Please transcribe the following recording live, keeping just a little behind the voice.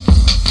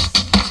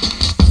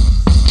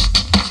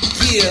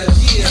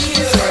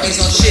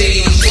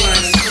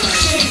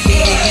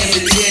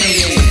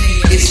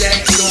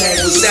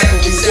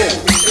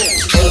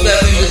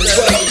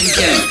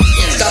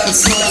the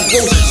song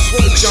Roses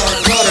with John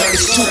Carter.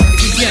 It's 2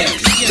 p.m.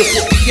 to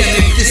 4 p.m.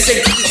 If this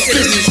ain't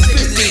business,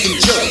 this ain't a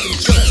joke.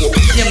 4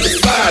 p.m. to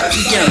 5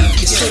 p.m.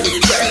 It's show the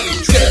track,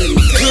 telling the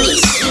killers.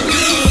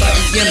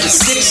 5 p.m. to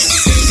 6,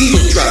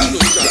 Zero Drop,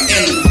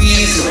 and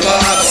Louise and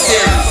Bob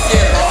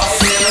Stereo.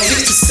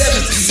 6 to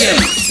 7 p.m.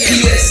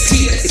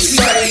 PST. It's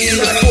Friday in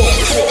the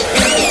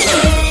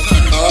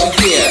 4th. Oh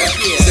yeah,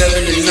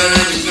 7 to 9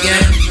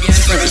 p.m.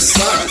 It's Francis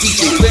Slot,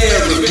 DJ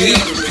Larry.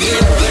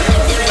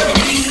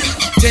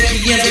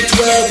 10 p.m. to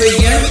 12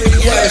 a.m.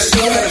 Choir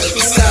Storm,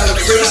 Style of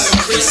Grace,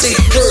 and Safe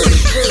Bird.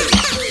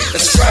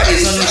 That's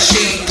Fridays on the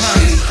Shady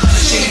Pines.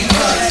 Shady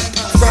Pines.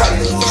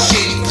 Fridays on the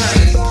Shady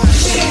Pines.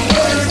 Shady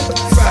Pines.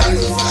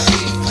 Fridays on the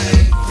Shady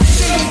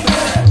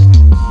Pines.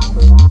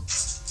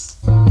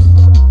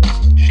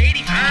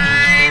 Shady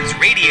Pines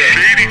Radio.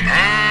 Shady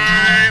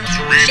Pines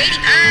Radio. Shady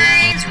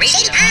Pines Radio.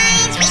 Shady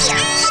Pines Radio.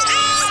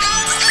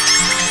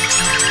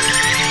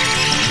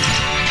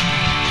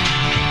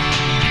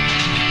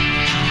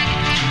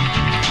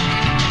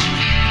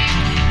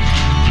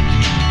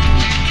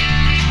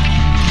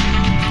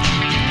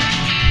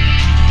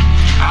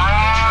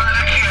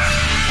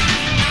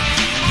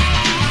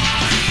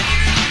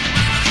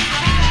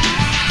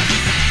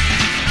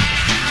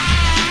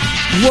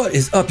 What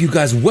is up, you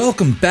guys?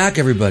 Welcome back,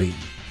 everybody.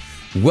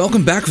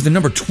 Welcome back for the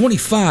number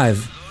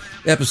 25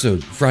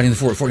 episode, Friday in the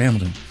Fort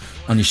Hamilton,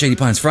 on your Shady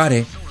Pines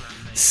Friday.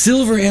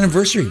 Silver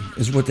anniversary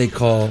is what they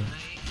call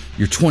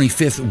your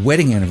 25th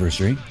wedding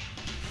anniversary.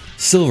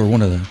 Silver,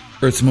 one of the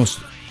Earth's most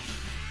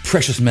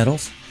precious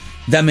metals.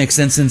 That makes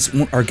sense since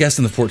our guest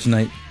in the fort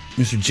tonight,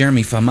 Mr.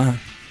 Jeremy Fama,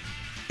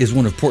 is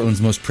one of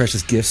Portland's most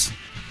precious gifts.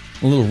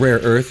 A little rare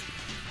earth.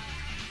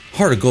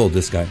 Heart of gold,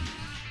 this guy.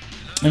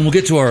 And we'll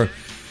get to our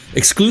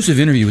exclusive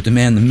interview with the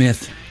man, the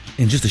myth,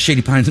 in just a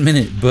Shady Pines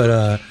minute.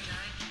 But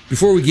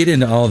before we get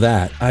into all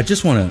that, I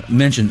just want to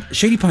mention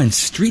Shady Pines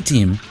Street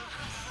Team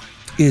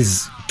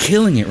is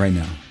killing it right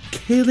now.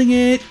 Killing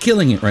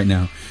it right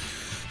now.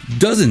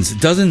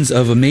 Dozens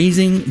of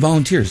amazing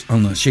volunteers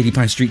on the Shady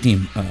Pines Street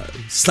Team,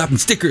 slapping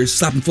stickers,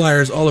 slapping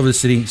flyers all over the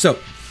city. So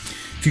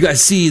if you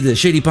guys see the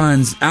Shady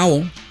Pines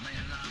owl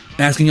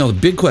asking y'all the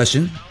big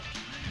question,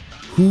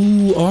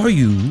 who are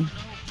you?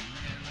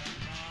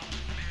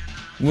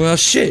 Well,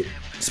 shit.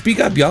 Speak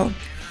up, y'all.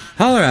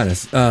 Holler at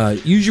us.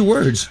 Use your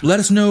words.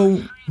 Let us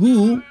know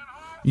who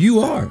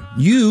you are.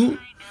 You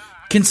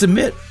can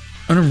submit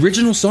an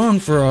original song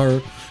for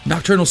our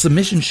Nocturnal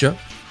Submission Show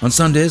on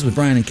Sundays with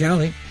Brian and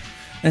Callie.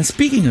 And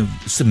speaking of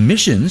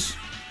submissions,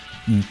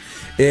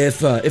 if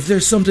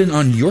there's something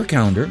on your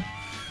calendar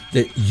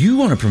that you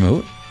want to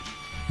promote,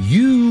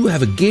 you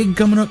have a gig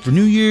coming up for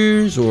New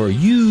Year's, or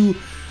you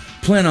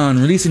plan on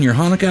releasing your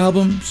Hanukkah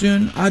album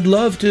soon, I'd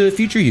love to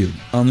feature you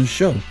on the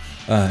show.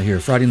 Here,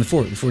 Friday in the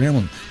Fort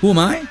Hamilton. Who am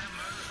I?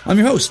 I'm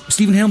your host,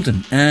 Stephen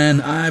Hamilton,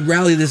 and I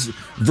rally this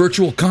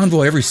virtual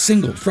convoy every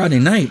single Friday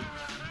night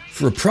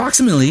for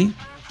approximately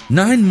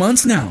 9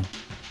 months now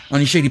on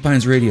your Shady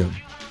Pines Radio.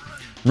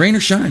 Rain or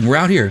shine, we're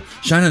out here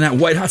shining that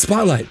white hot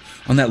spotlight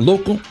on that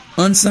local,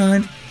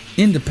 unsigned,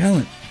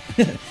 independent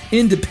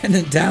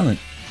talent.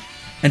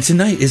 And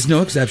tonight is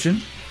no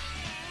exception.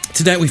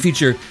 Tonight we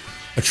feature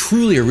a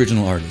truly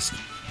original artist,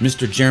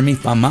 Mr. Jeremy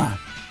Fama,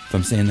 if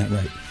I'm saying that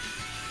right.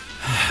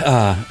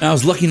 I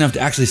was lucky enough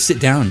to actually sit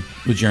down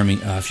with Jeremy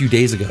a few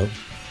days ago,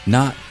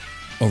 not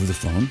over the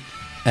phone,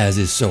 as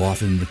is so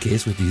often the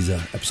case with these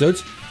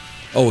episodes.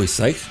 Always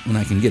psyched when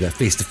I can get a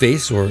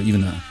face-to-face or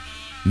even a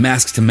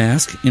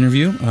mask-to-mask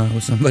interview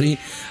with somebody,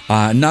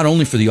 not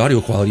only for the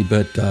audio quality,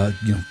 but,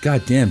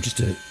 goddamn, just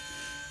to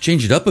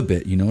change it up a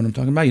bit. You know what I'm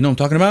talking about? You know what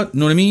I'm talking about?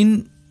 Know what I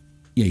mean?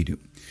 Yeah, you do.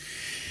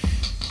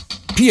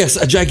 P.S.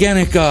 A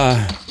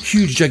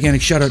huge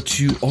gigantic shout out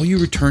to all you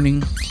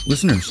returning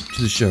listeners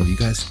to the show. You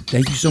guys,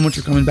 thank you so much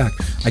for coming back.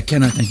 I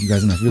cannot thank you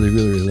guys enough. Really,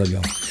 really, really love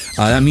y'all.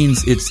 That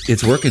means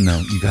it's working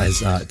though. You guys,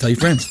 tell your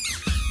friends,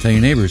 tell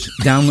your neighbors,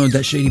 download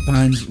that Shady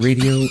Pines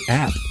Radio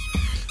app.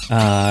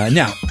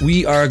 Now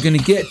we are going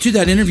to get to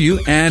that interview,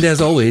 and as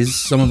always,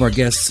 some of our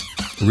guests'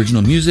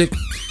 original music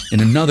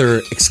and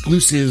another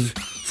exclusive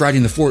Friday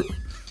in the Fort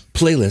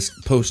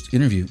playlist post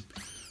interview.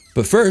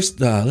 But first,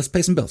 let's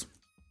pay some bills.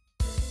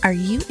 Are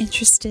you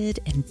interested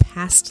in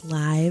past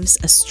lives,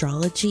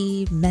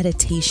 astrology,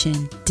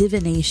 meditation,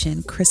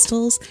 divination,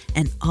 crystals,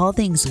 and all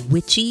things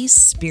witchy,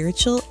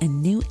 spiritual,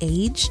 and new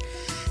age?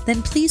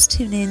 Then please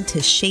tune in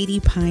to Shady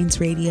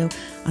Pines Radio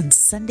on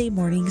Sunday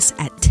mornings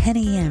at 10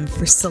 a.m.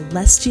 for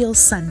Celestial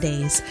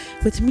Sundays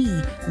with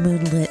me,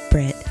 Moonlit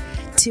Brit.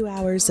 2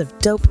 hours of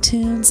dope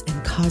tunes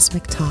and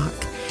cosmic talk.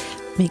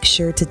 Make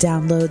sure to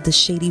download the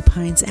Shady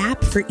Pines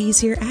app for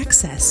easier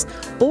access,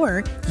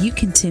 or you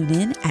can tune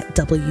in at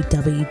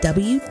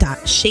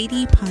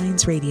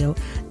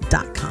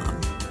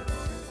www.shadypinesradio.com.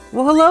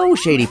 Well, hello,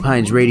 Shady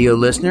Pines Radio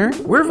listener.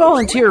 We're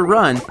volunteer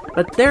run,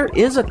 But there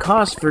is a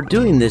cost for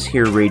doing this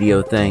here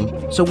radio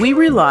thing, so we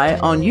rely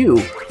on you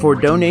for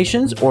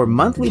donations or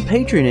monthly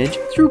patronage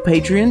through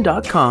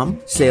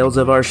patreon.com, sales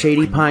of our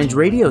Shady Pines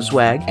radio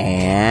swag,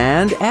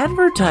 and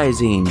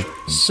advertising.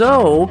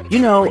 So,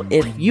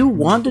 if you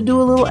want to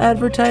do a little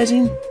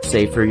advertising,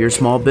 say for your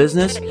small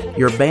business,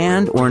 your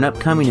band, or an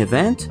upcoming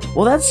event,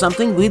 well, that's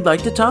something we'd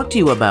like to talk to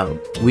you about.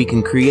 We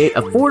can create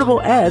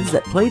affordable ads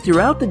that play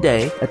throughout the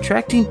day,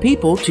 attracting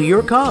people to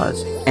your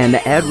cause. And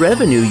the ad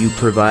revenue you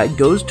provide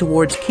goes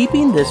towards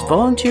keeping this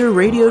volunteer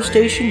radio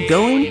station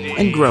going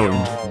and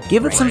growing.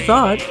 Give it some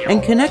thought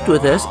and connect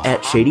with us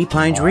at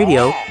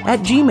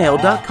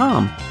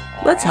shadypinesradio@gmail.com.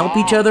 Let's help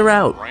each other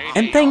out.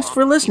 And thanks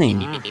for listening.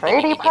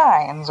 Shady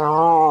Pines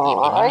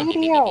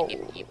Radio.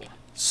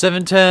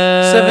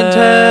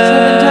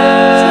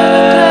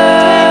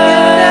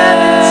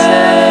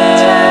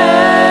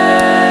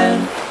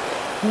 710.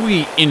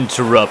 We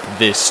interrupt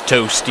this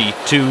toasty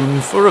tune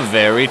for a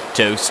very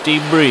toasty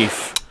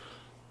brief.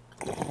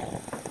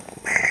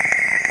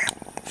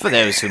 For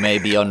those who may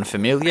be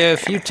unfamiliar,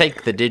 if you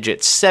take the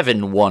digits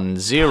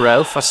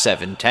 710 for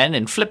 710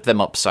 and flip them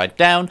upside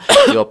down,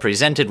 you're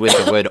presented with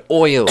the word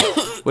oil,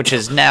 which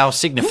is now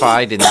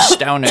signified in the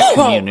Stowner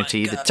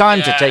community the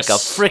time to take a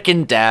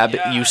frickin' dab,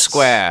 you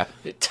square.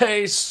 It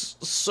tastes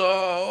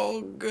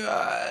so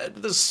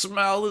good. The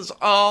smell is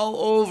all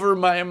over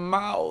my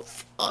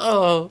mouth.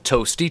 Oh.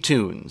 Toasty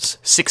Tunes,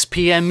 6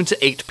 p.m. to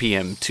 8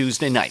 p.m.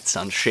 Tuesday nights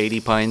on Shady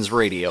Pines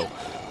Radio.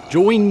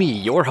 Join me,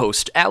 your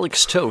host,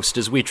 Alex Toast,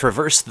 as we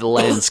traverse the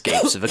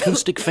landscapes of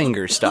acoustic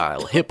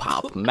fingerstyle,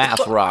 hip-hop,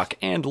 math rock,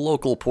 and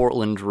local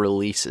Portland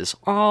releases,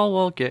 all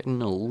while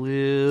getting a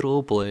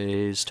little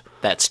blazed.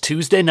 That's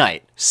Tuesday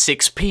night,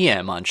 6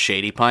 p.m. on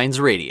Shady Pines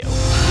Radio.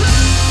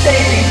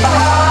 Shady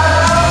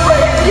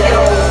Pines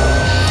Radio.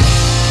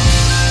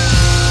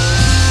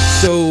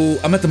 So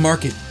I'm at the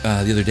market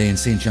the other day in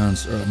St.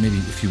 John's, or maybe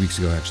a few weeks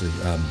ago, actually.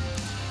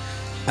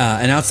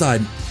 And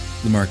outside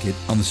the market,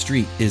 on the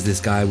street, is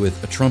this guy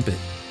with a trumpet,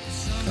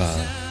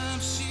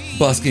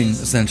 busking,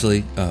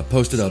 essentially,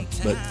 posted up,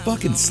 but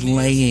fucking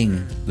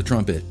slaying the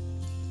trumpet.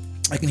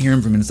 I can hear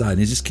him from inside, and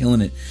he's just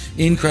killing it.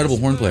 Incredible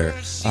horn player,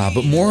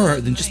 but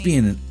more than just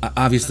being,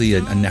 obviously,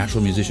 a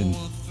natural musician.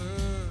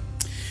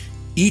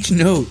 Each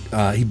note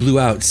he blew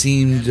out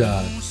seemed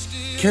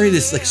carry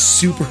this, like,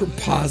 super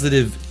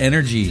positive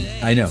energy.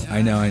 I know.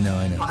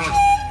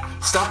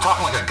 Stop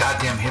talking like a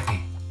goddamn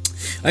hippie.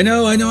 I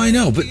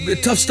know, but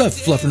tough stuff,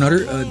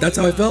 Fluffernutter. That's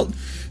how I felt.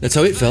 That's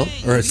how it felt,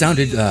 or it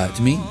sounded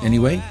to me,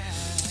 anyway.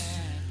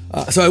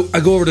 So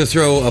I go over to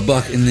throw a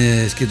buck in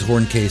this kid's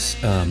horn case,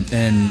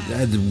 and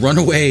the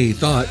runaway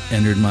thought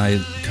entered my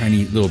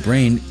tiny little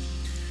brain.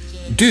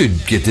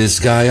 Dude, get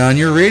this guy on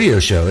your radio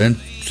show. And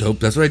so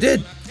that's what I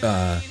did.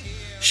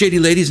 Shady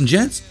ladies and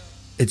gents,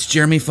 it's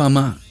Jeremy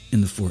Fama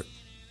in the fort.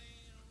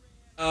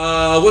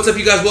 What's up,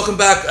 you guys? Welcome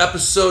back.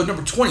 Episode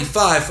number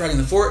 25, Fragging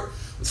the Fort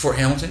with Fort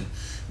Hamilton.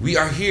 We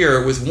are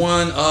here with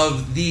one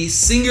of the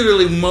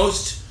singularly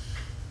most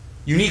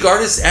unique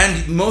artists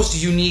and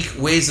most unique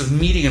ways of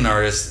meeting an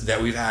artist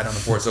that we've had on the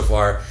fort so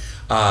far.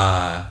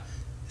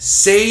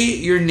 Say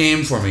your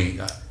name for me.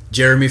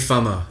 Jeremy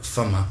Fama.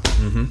 Fama.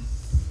 Mm-hmm.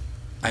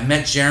 I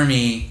met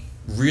Jeremy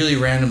really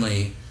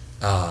randomly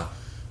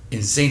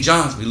in St.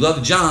 John's. We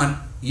love John.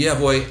 Yeah,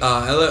 boy.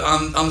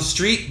 On the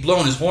street,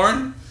 blowing his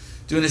horn,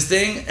 doing his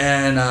thing,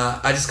 and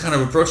I just kind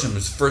of approached him. It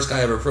was the first guy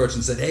I ever approached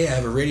and said, hey, I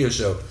have a radio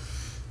show.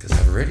 Because I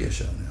have a radio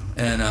show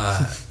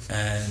now.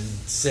 And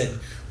said,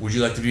 would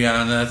you like to be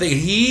on that thing?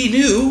 And he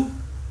knew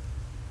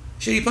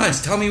Shady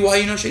Pines. Tell me why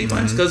you know Shady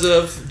Pines. Because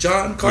of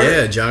John Carter?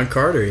 Yeah, John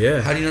Carter,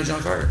 yeah. How do you know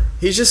John Carter?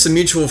 He's just a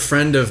mutual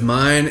friend of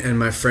mine and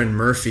my friend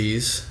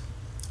Murphy's.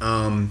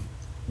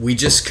 We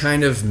just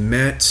kind of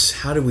met.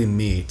 How did we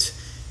meet?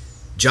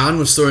 John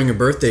was throwing a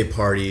birthday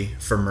party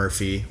for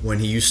Murphy when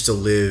he used to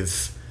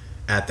live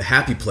at the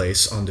Happy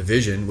Place on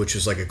Division, which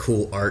was like a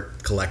cool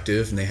art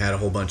collective, and they had a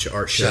whole bunch of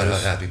art shows. Shout out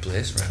Happy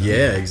Place, right?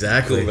 Yeah,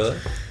 exactly. Cool, brother.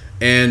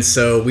 And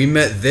so we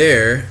met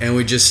there, and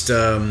we just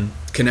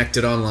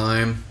connected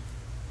online,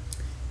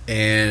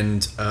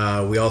 and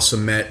we also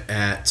met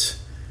at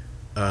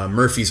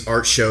Murphy's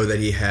art show that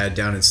he had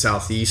down in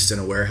Southeast in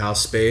a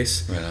warehouse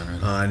space. Right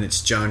on. And it's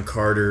John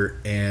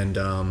Carter and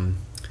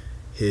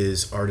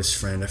his artist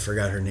friend. I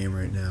forgot her name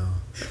right now.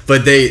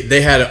 But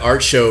they had an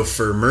art show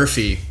for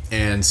Murphy,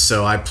 and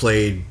so I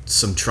played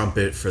some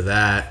trumpet for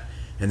that,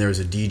 and there was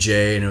a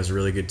DJ, and it was a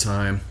really good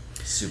time.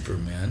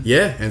 Superman.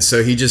 Yeah, and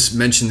so he just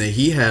mentioned that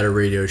he had a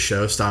radio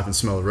show, Stop and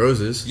Smell the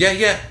Roses.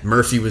 Yeah.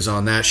 Murphy was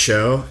on that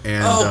show.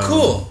 And,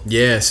 cool.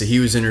 Yeah, so he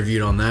was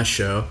interviewed on that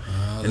show.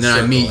 And then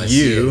I meet you.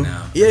 See it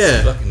now. Yeah.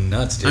 That's fucking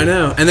nuts, dude. I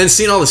know. And then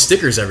seeing all the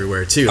stickers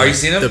everywhere, too. Are you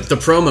seeing them? The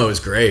promo is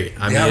great.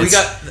 I mean, we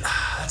got...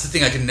 That's the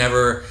thing I could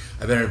never...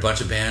 I've been in a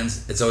bunch of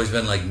bands. It's always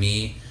been like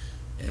me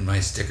and my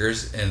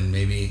stickers and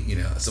maybe,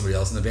 somebody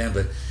else in the band.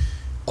 But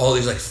all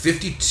these like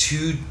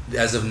 52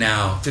 as of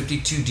now,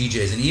 52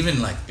 DJs, and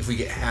even like if we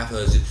get half of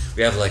those,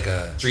 we have like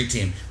a street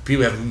team.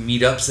 People have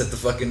meetups at the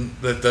fucking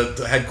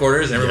the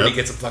headquarters, and everybody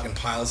gets a fucking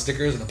pile of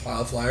stickers and a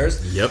pile of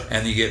flyers. Yep.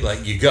 And you get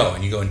like you go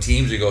in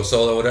teams, you go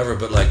solo, whatever.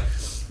 But like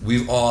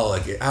we've all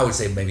like I would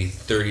say maybe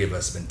 30 of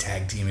us have been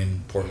tag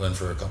teaming Portland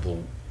for a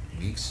couple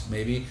weeks,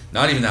 maybe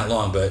not even that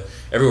long. But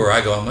everywhere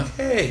I go, I'm like,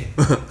 hey.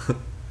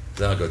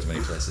 I don't go to many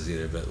places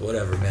either, but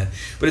whatever, man.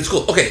 But it's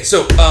cool. Okay,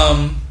 so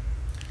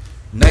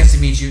nice to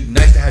meet you.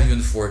 Nice to have you in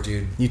the fort,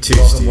 dude. You too,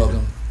 welcome, Steven.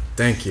 welcome.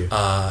 Thank you.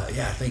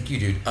 Yeah, thank you,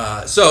 dude.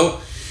 So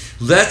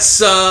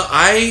let's.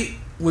 I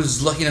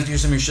was lucky enough to hear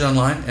some of your shit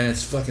online, and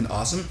it's fucking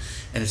awesome,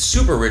 and it's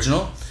super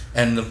original.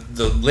 And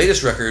the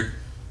latest record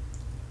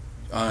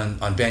on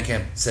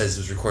Bandcamp says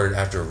it was recorded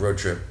after a road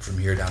trip from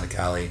here down to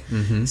Cali.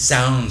 Mm-hmm.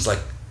 Sounds like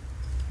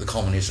the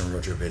culmination of a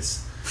road trip.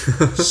 It's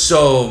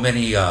so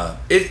many.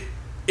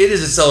 It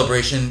is a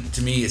celebration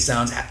to me. It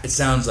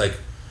sounds like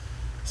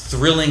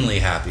thrillingly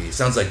happy. It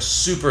sounds like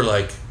super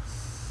like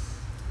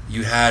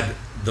you had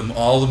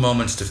all the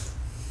moments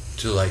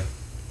to like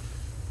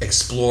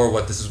explore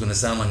what this is going to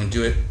sound like and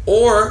do it.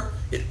 Or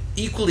it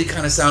equally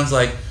kind of sounds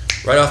like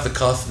right off the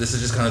cuff. This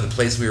is just kind of the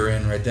place we were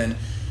in right then.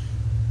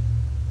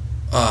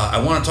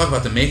 I want to talk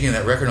about the making of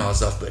that record and all that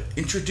stuff, but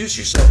introduce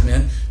yourself,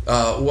 man.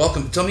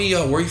 Welcome. Tell me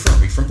where are you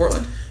from? Are you from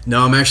Portland?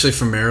 No, I'm actually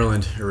from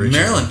Maryland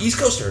originally. Maryland, East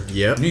Coaster.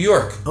 Yep. New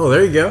York. Oh,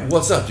 there you go.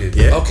 What's up, dude?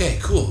 Yeah. Okay,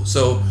 cool.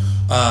 So,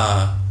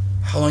 how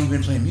long you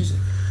been playing music?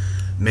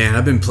 Man,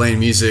 I've been playing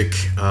music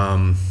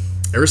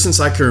ever since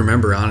I can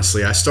remember,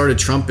 honestly. I started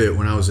trumpet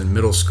when I was in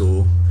middle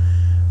school,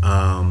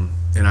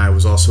 and I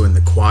was also in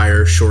the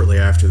choir shortly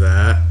after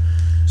that.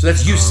 So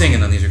that's you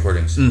singing on these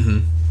recordings? Mm-hmm.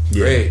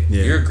 Yeah, great.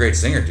 Yeah. You're a great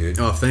singer, dude.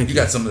 Oh, thank you. You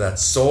got some of that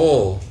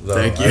soul, though.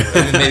 Thank you. I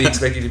didn't maybe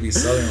expect you to be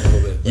Southern a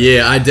little bit. But.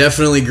 Yeah, I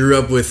definitely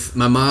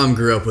my mom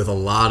grew up with a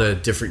lot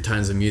of different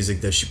kinds of music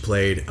that she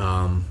played.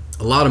 A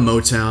lot of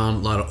Motown,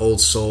 a lot of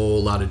old soul,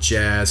 a lot of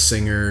jazz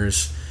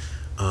singers,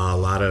 a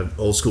lot of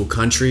old school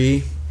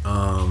country.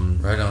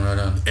 Right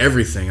on.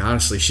 Everything,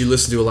 honestly. She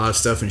listened to a lot of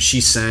stuff, and she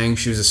sang.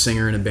 She was a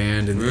singer in a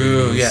band. And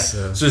yeah.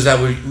 So is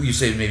that what you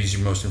say maybe is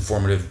your most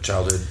informative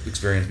childhood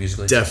experience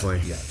musically?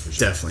 Definitely. Yeah, for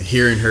sure. Definitely.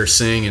 Hearing her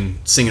sing and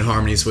singing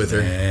harmonies with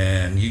her.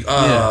 Man, you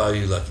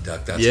lucky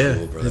duck. That's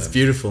cool, brother. It's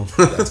beautiful.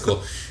 That's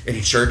cool. Any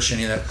church,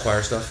 any of that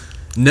choir stuff?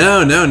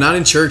 No, not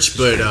in church,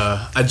 but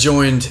I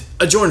joined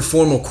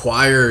formal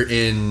choir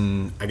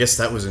in, I guess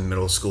that was in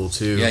middle school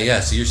too.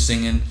 Yeah. So you're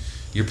singing,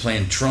 you're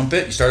playing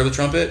trumpet. You started with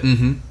trumpet?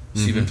 Mm-hmm.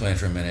 So you've been playing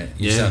for a minute.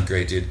 You sound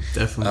great, dude.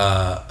 Definitely.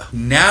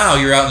 Now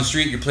you're out in the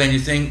street, you're playing your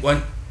thing.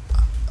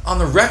 On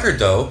the record,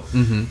 though,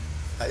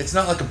 it's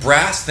not like a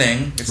brass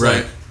thing. It's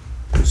right.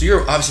 like, so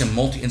you're obviously a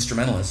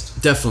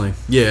multi-instrumentalist. Definitely,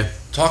 yeah.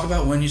 Talk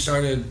about when you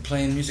started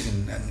playing music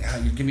and how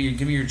you give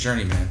me your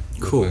journey, man.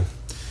 Cool.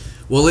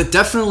 Well, it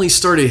definitely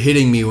started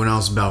hitting me when I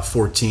was about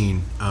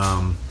 14.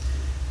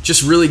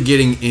 Just really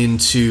getting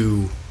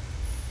into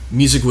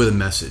music with a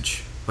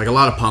message. Like a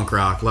lot of punk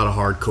rock, a lot of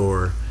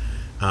hardcore.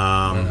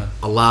 A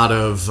lot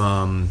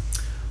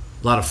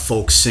of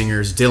folk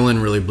singers.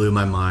 Dylan really blew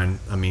my mind.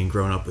 I mean,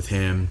 growing up with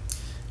him,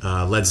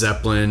 Led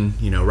Zeppelin,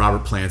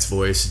 Robert Plant's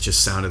voice, it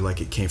just sounded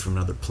like it came from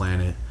another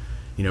planet.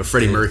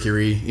 Freddie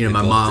Mercury.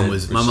 My mom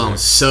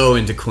was so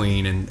into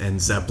Queen and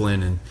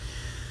Zeppelin and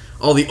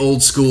all the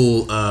old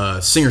school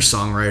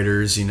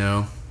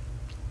singer-songwriters.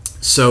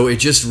 So it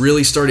just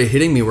really started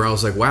hitting me where I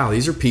was like, wow,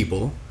 these are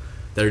people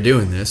that are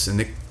doing this, and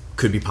it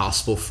could be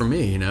possible for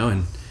me. And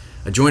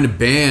I joined a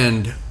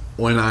band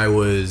when my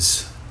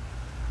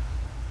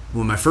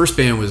first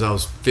band was, I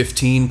was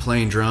 15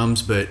 playing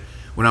drums, but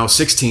when I was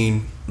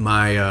 16,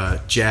 my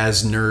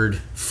jazz nerd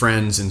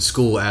friends in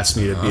school asked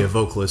me to be a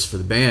vocalist for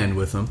the band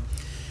with them.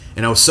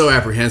 And I was so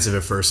apprehensive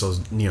at first. I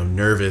was,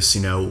 nervous. I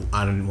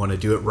didn't want to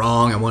do it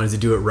wrong. I wanted to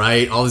do it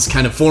right. All this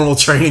kind of formal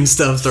training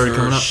stuff started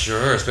coming up.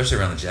 Sure, especially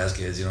around the jazz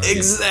kids.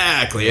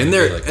 Exactly, and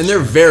they're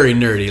very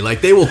nerdy.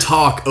 Like they will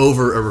talk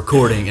over a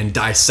recording and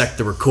dissect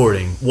the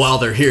recording while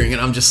they're hearing it.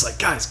 I'm just like,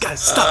 guys,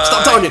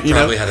 stop talking. I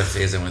probably had a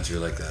phase I went through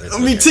like that.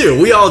 Me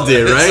too. We all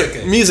did, right?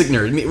 Okay. Music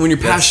nerd. When you're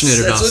passionate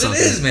about something. That's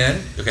what it is,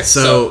 man. Okay,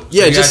 so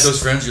you had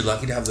those friends. You're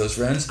lucky to have those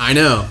friends. I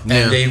know.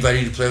 And they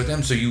invited you to play with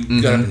them, so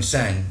you got up and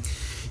sang.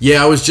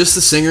 Yeah, I was just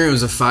the singer. It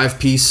was a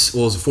 5-piece.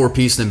 Well, it was a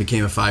 4-piece, and then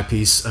became a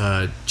 5-piece.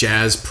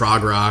 Jazz,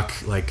 prog rock,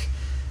 like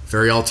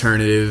very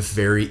alternative,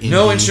 very indie.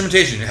 No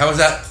instrumentation. How was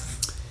that?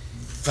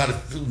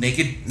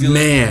 Naked?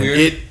 Man,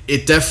 weird?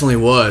 it definitely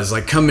was.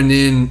 Like coming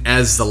in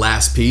as the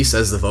last piece,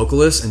 as the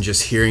vocalist, and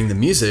just hearing the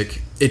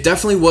music. It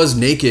definitely was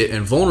naked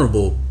and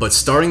vulnerable, but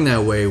starting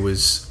that way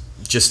was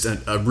just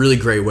a really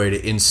great way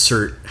to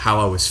insert how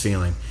I was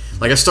feeling.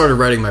 Like I started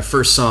writing my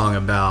first song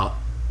about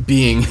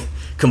being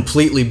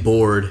completely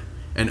bored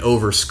and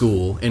over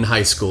school in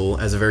high school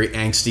as a very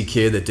angsty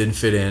kid that didn't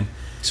fit in.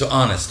 So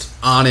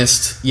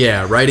honest,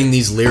 yeah. Writing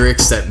these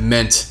lyrics that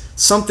meant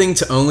something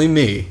to only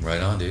me.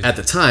 Right on, dude. At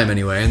the time,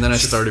 anyway. And then I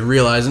started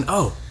realizing,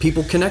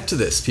 people connect to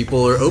this.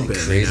 People are open.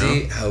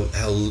 Crazy how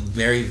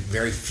very,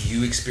 very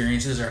few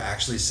experiences are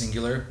actually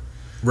singular.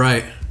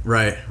 Right.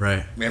 Right.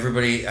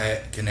 Everybody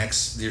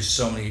connects. There's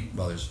so many.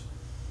 Well,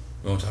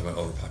 we won't talk about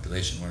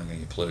overpopulation. We're not going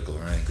to get political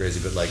or anything crazy,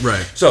 but like.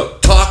 Right. So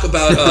talk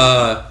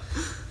about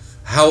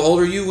how old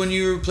are you when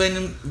you were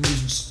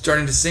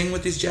starting to sing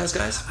with these jazz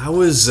guys? I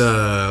was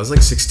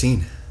like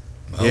 16.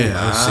 Oh, yeah,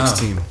 wow. I was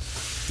 16.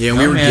 Yeah,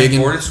 we were man, gigging.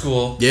 Board at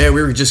school. Yeah,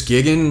 we were just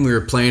gigging. We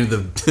were playing the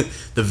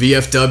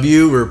VFW.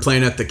 We were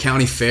playing at the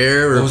county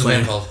fair. What was the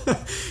band called?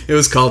 It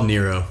was called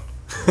Nero.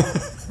 Right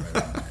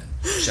on, man.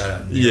 Shout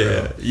out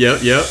Nero. Yeah.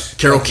 Yep.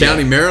 Carroll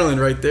County, Maryland,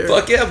 right there.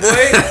 Fuck yeah,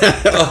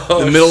 boy.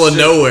 The middle of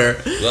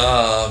nowhere.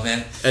 Oh,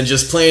 man. And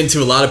just playing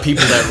to a lot of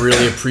people that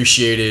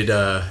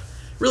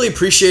really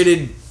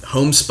appreciated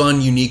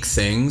homespun, unique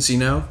things, you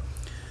know?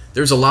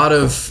 There's a lot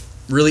of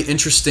really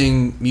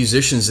interesting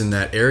musicians in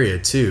that area,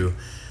 too,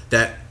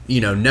 that,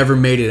 you know, never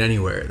made it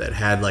anywhere, that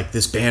had, like,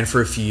 this band for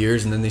a few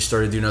years, and then they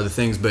started doing other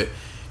things. But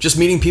just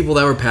meeting people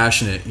that were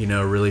passionate, you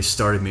know, really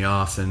started me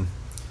off. And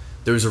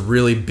there was a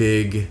really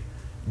big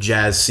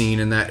jazz scene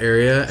in that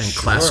area, and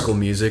classical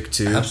music,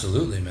 too.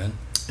 Absolutely, man.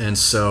 And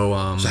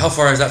so... so how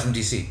far is that from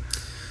D.C.?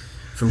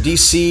 From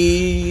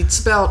D.C., it's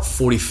about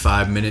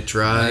 45-minute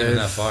drive. Not even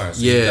that far.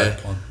 So yeah.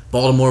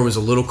 Baltimore was a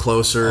little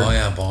closer. Oh,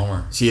 yeah,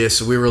 Baltimore. Yeah,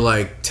 so we were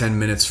like 10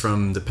 minutes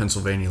from the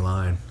Pennsylvania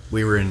line.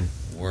 We were in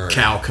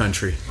cow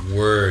country.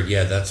 Word,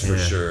 yeah, that's for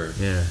sure.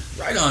 Yeah.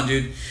 Right on,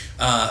 dude.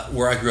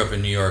 Where I grew up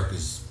in New York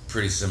is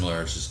pretty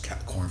similar. It's just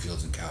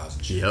cornfields and cows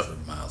and shit for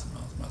miles and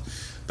miles and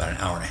miles. About an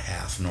hour and a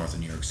half north of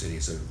New York City,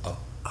 so up.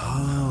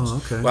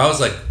 Oh, okay. Well, I was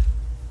like,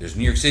 there's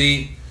New York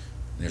City,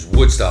 and there's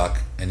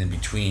Woodstock, and in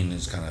between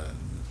is kind of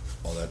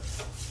all that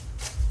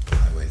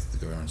highway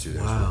that goes around through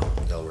there. Wow.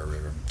 Delaware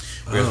River.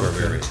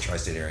 River,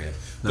 tri-state area.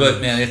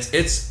 But man,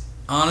 it's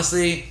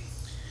honestly,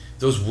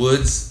 those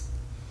woods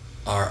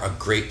are a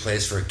great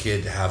place for a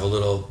kid to have a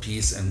little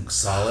peace and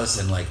solace,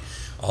 and like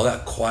all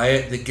that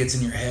quiet that gets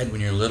in your head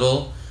when you're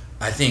little,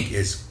 I think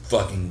is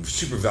fucking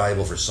super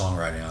valuable for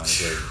songwriting,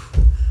 honestly.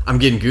 I'm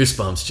getting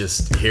goosebumps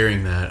just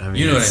hearing that. I mean,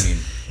 you know what I mean?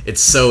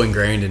 It's so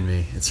ingrained in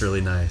me. It's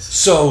really nice.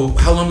 So,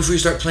 how long before you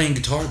start playing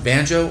guitar,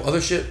 banjo,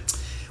 other shit?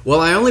 Well,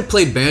 I only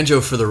played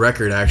banjo for the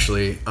record,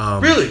 actually.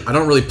 Really? I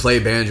don't really play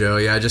banjo.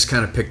 Yeah, I just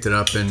kind of picked it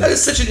up. And that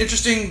is such an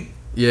interesting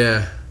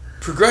Yeah.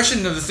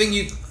 Progression of the thing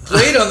you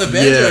played on the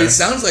banjo. Yeah. It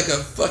sounds like a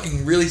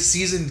fucking really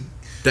seasoned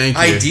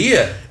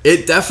idea.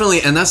 It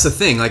definitely, and that's the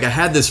thing. Like, I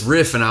had this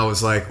riff, and I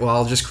was like, well,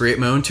 I'll just create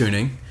my own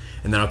tuning,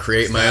 and then I'll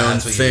create my own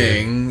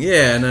thing.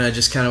 Yeah, and then I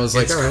just kind of was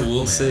like, all right, cool,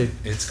 let's see.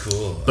 It's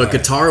cool. But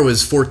guitar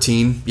was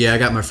 14. Yeah, I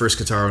got my first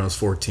guitar when I was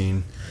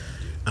 14.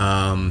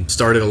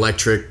 Started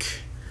electric.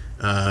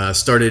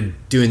 Started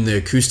doing the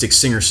acoustic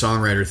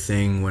singer-songwriter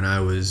thing when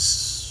I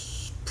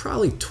was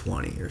probably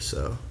 20 or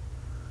so.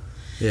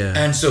 Yeah.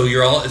 And so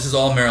this is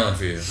all Maryland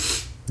for you?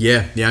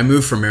 Yeah. I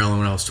moved from Maryland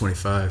when I was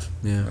 25.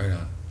 Yeah. Right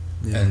on.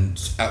 Yeah.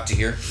 And out to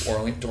here,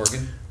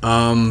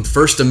 Oregon?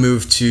 First I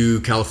moved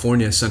to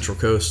California, Central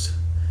Coast.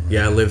 Right.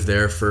 Yeah, I lived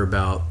there for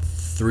about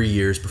 3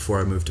 years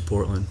before I moved to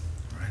Portland.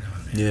 Right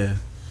on, man. Yeah.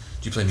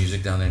 Did you play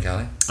music down there in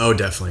Cali? Oh,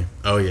 definitely.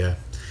 Oh, yeah.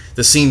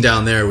 The scene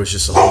down there was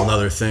just a whole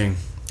other thing.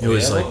 It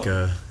was like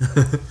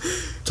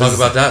talk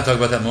about that. Talk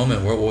about that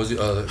moment. What was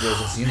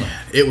the scene like?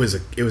 It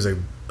was a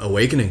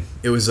awakening.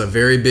 It was a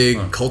very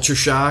big culture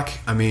shock.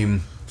 I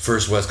mean,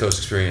 first West Coast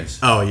experience.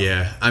 Oh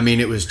yeah. I mean,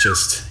 it was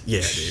just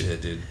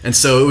shit, dude. And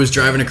so it was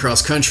driving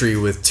across country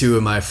with two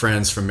of my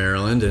friends from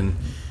Maryland, and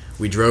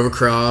we drove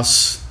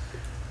across,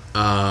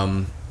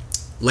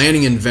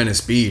 landing in Venice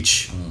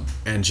Beach,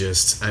 and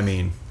just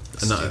it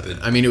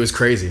was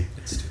crazy.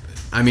 It's stupid.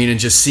 I mean,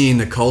 and just seeing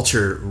the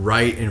culture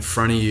right in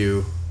front of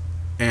you.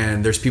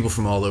 And there's people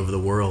from all over the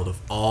world of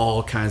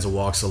all kinds of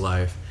walks of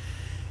life.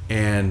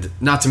 And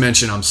not to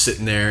mention, I'm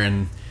sitting there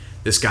and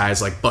this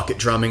guy's like bucket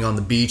drumming on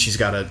the beach. He's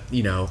got a,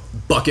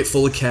 bucket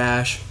full of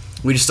cash.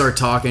 We just start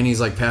talking.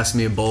 He's like passing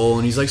me a bowl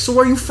and he's like, so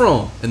where are you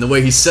from? And the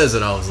way he says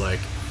it, I was like,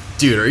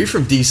 dude, are you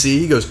from DC?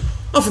 He goes,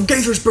 I'm from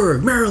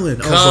Gaithersburg,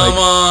 Maryland. Come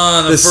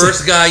on. The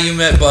first guy you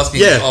met busking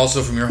is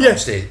also from your home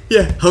state.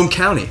 Yeah, home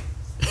county.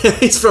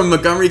 He's from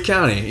Montgomery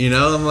County,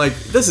 I'm like,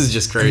 this is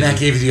just crazy. And that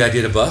gave you the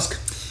idea to busk?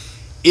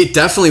 It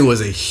definitely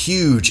was a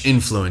huge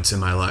influence in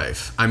my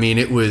life. I mean,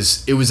 it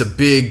was a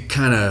big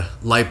kind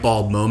of light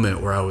bulb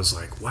moment where I was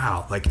like,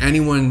 wow, like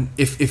anyone,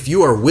 if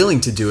you are willing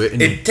to do it. And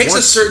it takes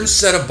a certain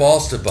set of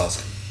balls to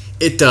busk.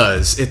 It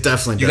does. It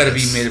definitely does. You got to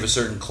be made of a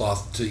certain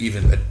cloth to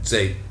even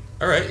say,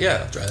 all right,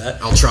 yeah, I'll try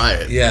that. I'll try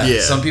it.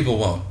 Yeah. Some people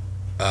won't.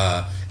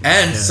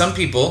 Some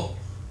people,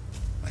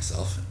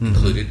 myself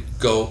included,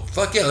 go,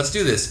 fuck yeah, let's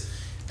do this.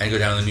 And go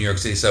down to the New York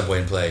City subway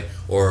and play,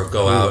 or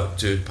go out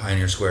to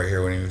Pioneer Square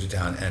here when you move to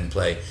town and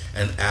play,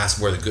 and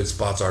ask where the good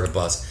spots are to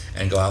bus,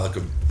 and go out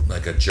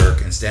like a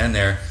jerk and stand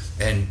there.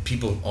 And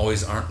people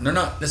they're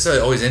not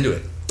necessarily always into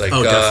it. Like,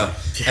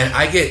 definitely. And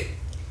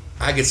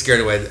I get scared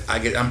away.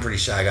 I'm a pretty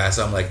shy guy,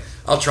 so I'm like,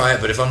 I'll try it,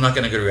 but if I'm not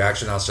getting a good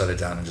reaction, I'll shut it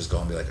down and just go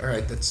and be like, all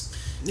right, that's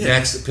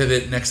next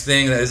pivot, next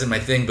thing. That isn't my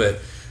thing, but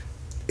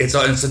it's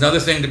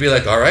another thing to be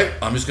like, all right,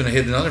 I'm just gonna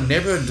hit another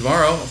neighborhood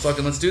tomorrow.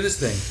 Fucking let's do this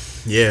thing.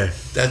 Yeah.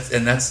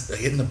 That's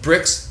hitting the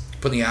bricks,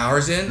 putting the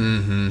hours in.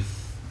 Mm-hmm.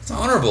 It's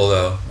honorable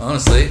though,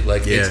 honestly.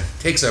 Like Yeah. it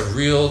takes a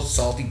real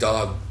salty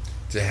dog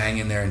to hang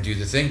in there and do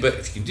the thing. But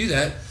if you can do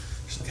that,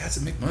 there's guys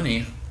that make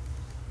money.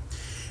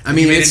 I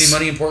mean, you made it's- any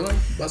money in Portland,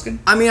 Buskin?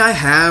 I mean, I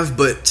have,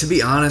 but to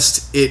be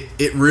honest,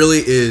 it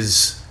really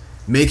is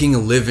making a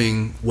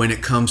living when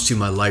it comes to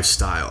my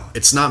lifestyle.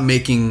 It's not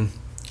making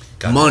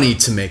money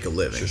to make a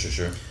living.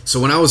 Sure. So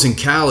when I was in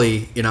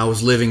Cali, I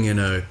was living in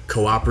a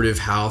cooperative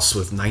house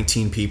with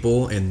 19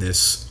 people in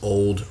this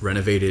old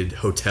renovated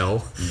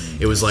hotel.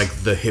 It was like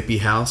the hippie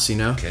house,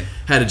 Okay.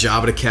 Had a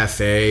job at a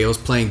cafe. I was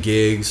playing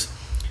gigs.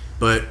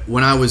 But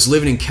when I was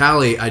living in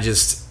Cali,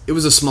 it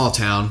was a small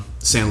town,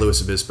 San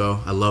Luis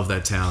Obispo. I love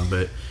that town,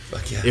 but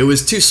yeah. it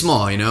was too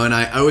small, and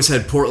I always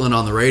had Portland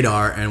on the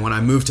radar. And when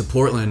I moved to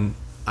Portland,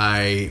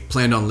 I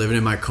planned on living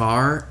in my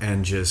car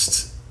and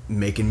just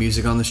making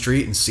music on the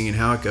street and seeing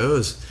how it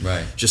goes.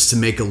 Right. Just to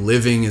make a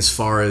living as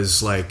far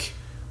as like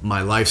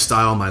my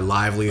lifestyle, my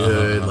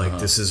livelihood. Like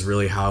this is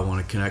really how I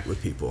want to connect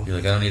with people. You're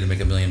like, I don't need to make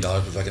 $1 million,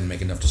 but if I can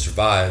make enough to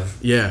survive,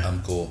 Yeah.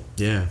 I'm cool.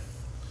 Yeah.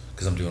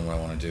 Because I'm doing what I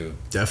want to do.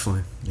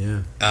 Definitely.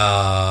 Yeah.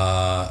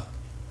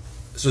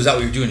 So is that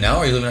what you're doing now?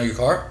 Are you living out of your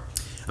car?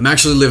 I'm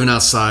actually living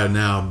outside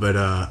now, but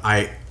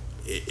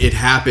it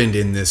happened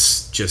in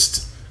this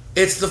just.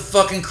 It's the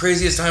fucking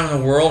craziest time in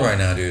the world right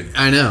now, dude.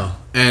 I know,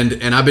 and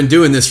I've been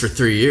doing this for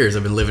 3 years.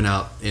 I've been living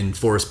out in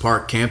Forest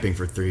Park camping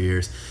for 3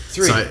 years.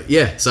 Three?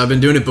 So I've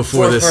been doing it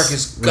before Forest this. Park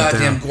is went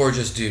goddamn down.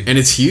 gorgeous, dude. And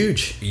it's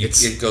huge.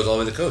 It goes all the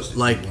way to the coast.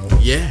 Like, You wanna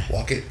yeah.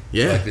 Walk it.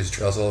 Yeah. Like there's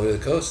trails all the way to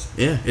the coast.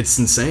 Yeah, it's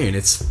insane.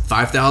 It's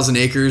 5,000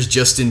 acres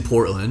just in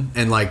Portland,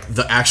 and like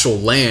the actual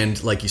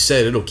land, like you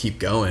said, it'll keep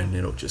going.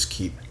 It'll just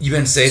keep. You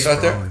been safe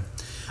out there? sprawling.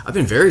 I've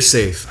been very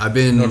safe. I've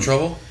been No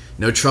trouble?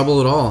 No trouble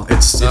at all.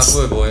 It's Not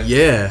good, boy.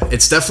 Yeah,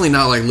 it's definitely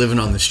not like living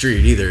on the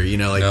street either.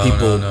 Like No,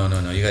 people.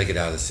 No. You gotta get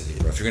out of the city,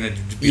 bro. If you're gonna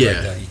be Yeah.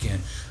 like that, you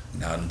can't.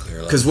 Out and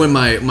clear. Because when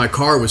my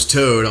car was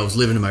towed, I was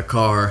living in my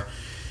car,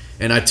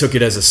 and I took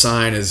it as a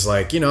sign, as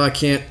like, I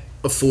can't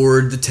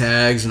afford the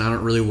tags, and I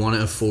don't really want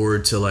to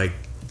afford to like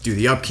do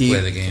the upkeep.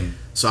 Play the game.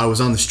 So I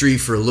was on the street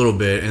for a little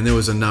bit, and there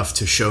was enough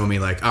to show me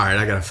like, all right,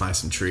 I gotta find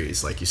some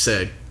trees. Like you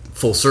said,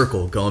 full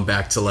circle, going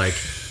back to like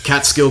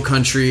Catskill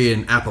country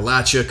and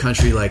Appalachia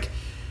country. Like,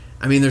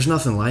 I mean, there's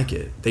nothing like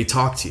it. They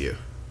talk to you.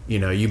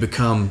 You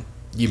become.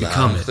 You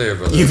become it. Clear,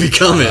 brother. You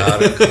become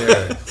Loud it. and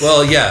clear.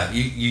 Well, yeah,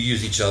 you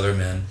use each other,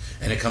 man,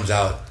 and it comes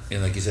out,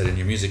 and like you said, in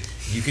your music,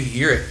 you can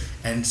hear it,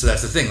 and so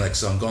that's the thing. Like,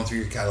 so I'm going through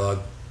your catalog,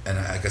 and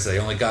like I said, I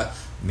only got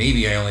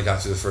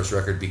through the first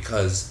record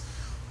because,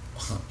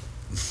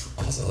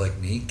 also like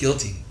me,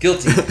 guilty.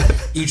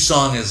 Each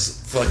song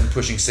is fucking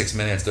pushing 6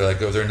 minutes.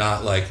 They're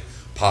not like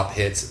pop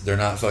hits. They're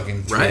not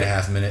fucking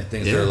 3.5 minute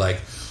things. Yeah. They're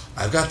like,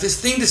 I've got this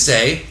thing to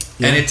say,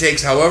 and it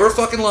takes however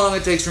fucking long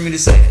it takes for me to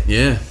say it.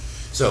 Yeah.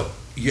 So,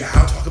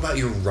 talk about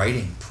your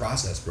writing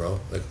process, bro.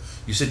 Like,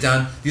 you sit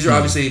down. These are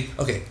obviously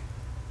okay.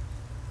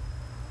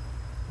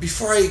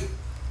 Before I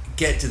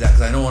get to that,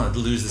 because I don't want to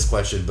lose this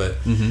question, but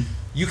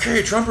you carry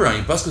a trumpet around.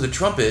 You bust with a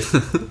trumpet.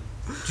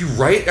 Do you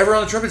write ever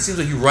on the trumpet? It seems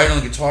like you write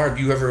on the guitar.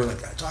 Do you ever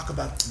talk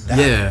about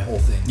that whole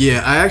thing?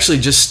 Yeah, I actually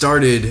just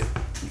started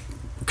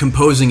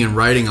composing and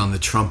writing on the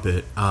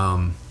trumpet.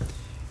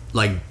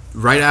 Like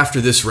right after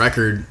this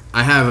record,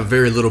 I have a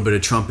very little bit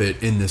of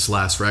trumpet in this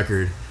last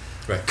record.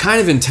 Right.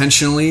 Kind of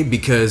intentionally,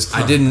 because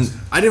I didn't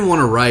want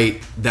to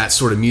write that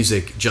sort of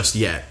music just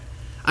yet.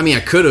 I mean,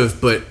 I could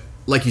have, but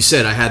like you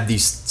said, I had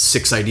these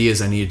 6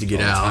 ideas I needed to get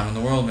All the out. time in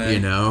the world, man.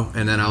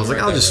 And then I was like,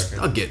 write that record.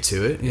 I'll get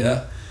to it. you Yeah.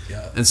 know?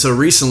 Yeah. And so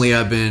recently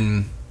I've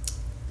been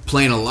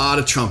playing a lot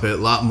of trumpet, a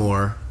lot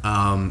more,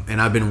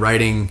 and I've been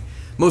writing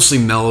mostly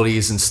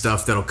melodies and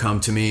stuff that'll come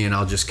to me, and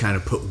I'll just kind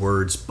of put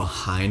words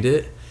behind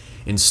it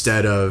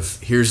instead of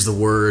here's the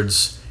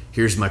words,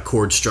 here's my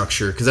chord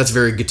structure, because that's a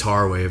very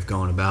guitar way of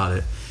going about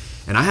it.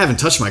 And I haven't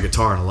touched my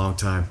guitar in a long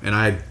time,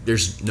 and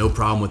there's no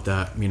problem with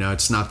that.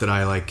 It's not that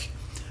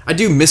I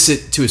do miss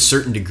it to a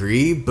certain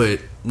degree,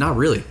 but not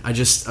really.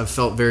 I've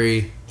felt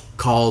very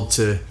called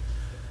to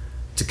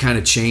kind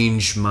of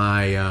change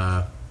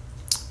my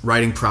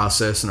writing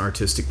process and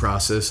artistic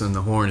process, and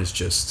the horn has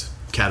just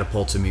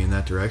catapulted me in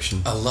that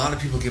direction. A lot of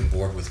people get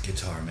bored with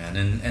guitar, man,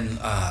 and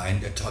I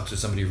talked to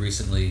somebody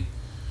recently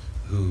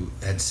who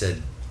had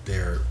said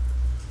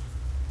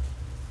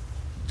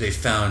they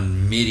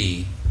found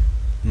MIDI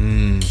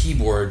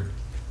keyboard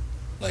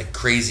like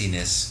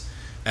craziness,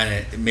 and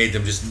it made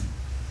them just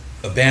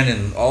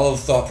abandon all of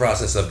the thought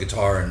process of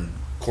guitar and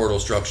chordal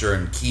structure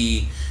and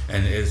key,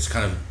 and it's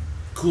kind of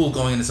cool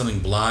going into something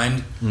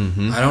blind.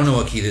 I don't know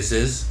what key this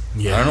is.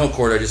 Yeah. I don't know what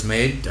chord I just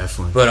made.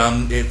 Definitely.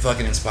 But it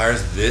fucking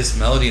inspires this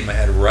melody in my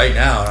head right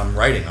now, and I'm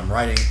writing,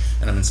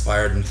 and I'm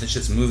inspired, and this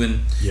shit's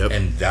moving,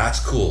 and that's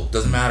cool.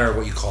 Doesn't matter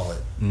what you call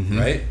it,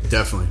 right?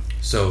 Definitely.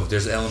 So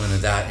there's an element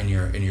of that in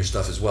your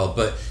stuff as well.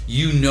 But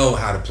you know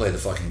how to play the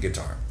fucking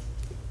guitar.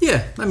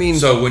 Yeah, I mean.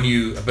 So when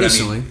you,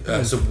 recently,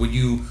 so when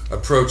you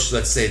approach,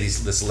 let's say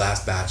this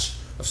last batch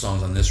of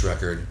songs on this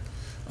record,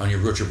 on your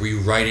road trip, were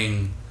you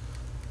writing?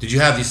 Did you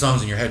have these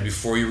songs in your head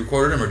before you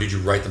recorded them, or did you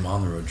write them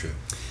on the road trip?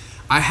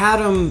 I had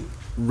them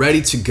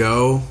ready to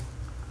go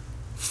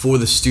for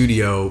the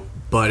studio,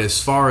 but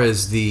as far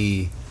as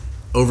the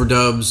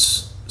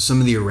overdubs, some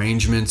of the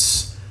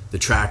arrangements, the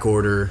track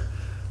order,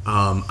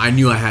 I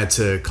knew I had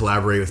to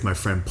collaborate with my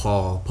friend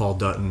Paul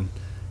Dutton,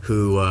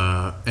 who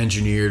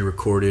engineered,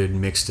 recorded,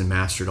 mixed, and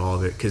mastered all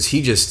of it, because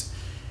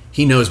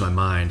he knows my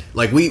mind.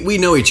 Like, we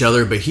know each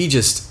other, but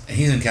he's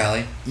in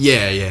Cali.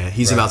 Yeah.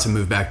 He's about to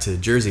move back to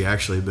Jersey,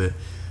 actually, but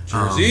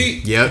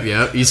Jersey.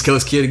 Yep. East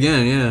Coast kid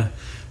again. Yeah,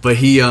 but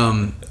he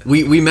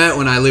we met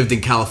when I lived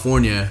in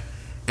California,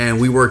 and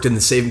we worked in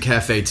the Saving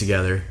Cafe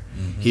together.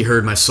 He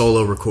heard my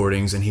solo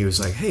recordings, and he was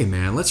like, "Hey,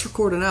 man, let's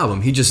record an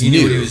album." He just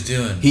knew what he was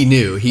doing. He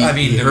knew. He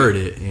heard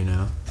it. You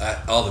know,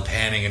 all the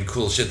panning and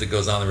cool shit that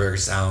goes on the record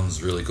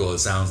sounds really cool. It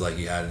sounds like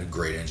he had a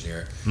great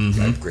engineer,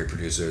 got a great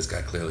producer. This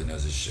guy clearly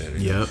knows his shit.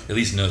 Yep. At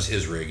least knows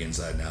his rig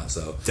inside and out.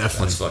 So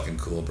definitely, that's fucking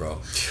cool, bro.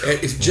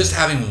 If just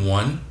having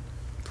one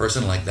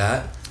person like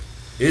that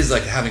is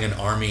like having an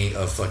army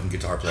of fucking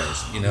guitar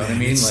players. You know what I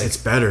mean? It's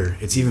better.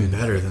 It's even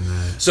better than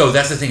that. So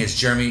that's the thing. It's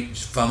Jeremy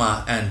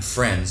Fama and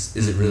friends.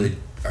 Is it really?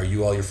 Are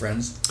you all your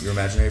friends? Your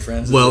imaginary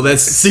friends? Well,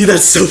 that's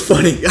so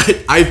funny.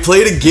 I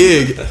played a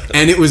gig,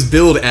 and it was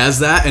billed as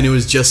that, and it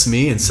was just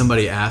me, and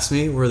somebody asked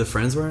me where the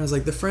friends were, and I was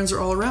like, the friends are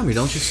all around me,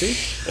 don't you see?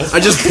 I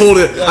just pulled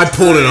it. I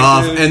pulled it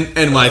off,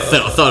 and I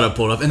thought I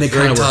pulled it off, and they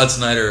kind of Todd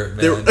Snyder,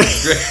 man.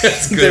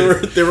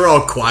 They were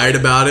all quiet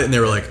about it, and they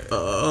were like,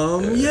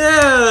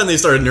 yeah, and they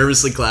started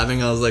nervously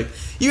clapping. I was like,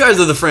 you guys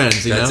are the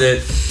friends, you know? That's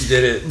it. You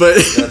did it.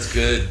 But that's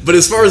good. But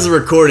as far as the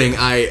recording,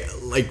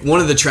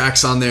 one of the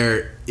tracks on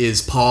there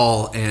is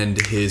Paul and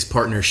his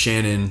partner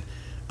Shannon.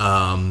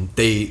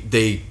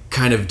 They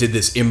kind of did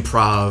this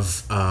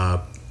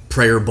improv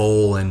prayer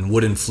bowl and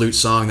wooden flute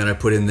song that I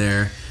put in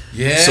there.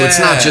 Yeah. So it's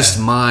not just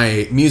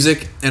my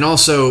music, and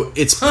also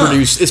it's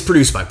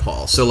produced by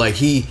Paul. So like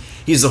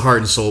he's the heart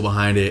and soul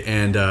behind it,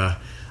 and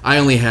I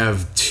only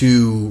have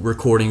 2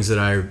 recordings that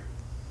I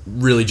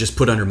really just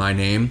put under my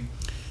name.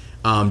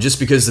 Just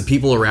because the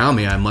people around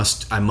me, I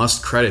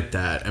must credit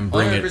that and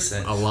bring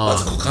 100%. It along.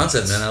 That's a cool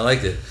concept, man. I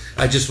liked it.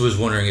 I just was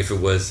wondering if it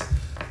was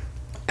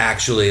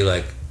actually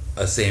like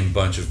a same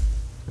bunch of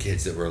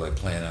kids that were like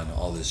playing on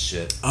all this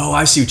shit. Oh,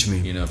 I see what you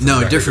mean. You know,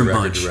 no, different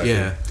bunch.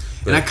 Yeah,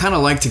 but, and I kind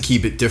of like to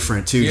keep it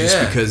different too, just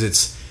because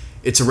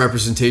it's a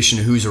representation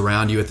of who's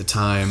around you at the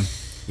time,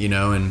 you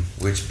know, and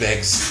which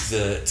begs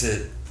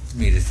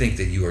me to think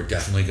that you are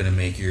definitely going to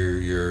make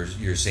your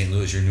St.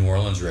 Louis, your New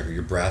Orleans record,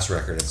 your brass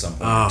record at some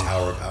point, your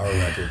Tower of Power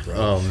record, bro.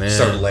 Oh man,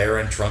 start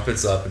layering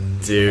trumpets up and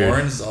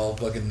horns all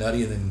fucking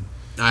nutty, and then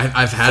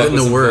I've had it in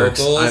the works.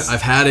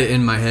 I've had it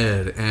in my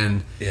head,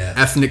 and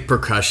ethnic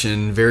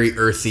percussion, very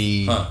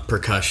earthy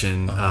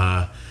percussion,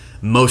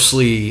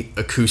 mostly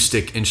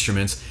acoustic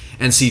instruments,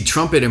 and see,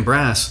 trumpet and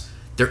brass,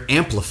 they're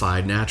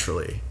amplified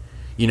naturally.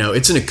 You know,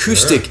 it's an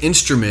acoustic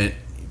instrument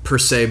per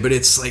se, but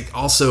it's like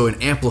also an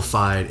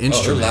amplified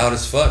instrument. Oh, they're loud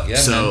as fuck, yeah.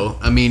 So, man.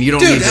 I mean, you don't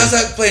Dude, need how's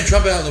that playing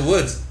trumpet out in the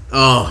woods?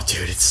 Oh,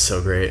 dude, it's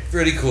so great.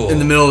 Pretty cool. In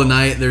the middle of the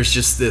night, there's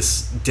just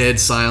this dead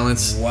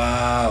silence.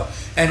 Wow.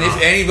 And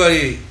if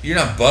anybody, you're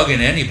not bugging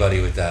anybody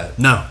with that.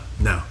 No.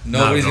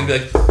 Nobody's going to be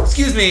like,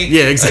 excuse me,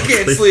 yeah, exactly. I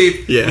can't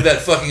sleep with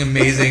that fucking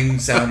amazing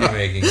sound you're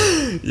making.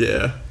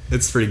 Yeah,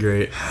 it's pretty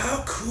great.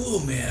 How cool,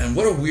 man.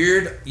 What a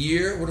weird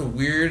year. What a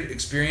weird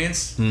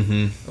experience.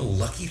 Mm-hmm. A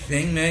lucky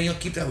thing, man. You'll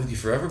keep that with you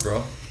forever,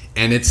 bro.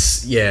 And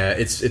it's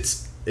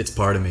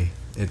part of me.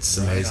 It's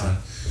amazing.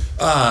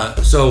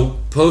 So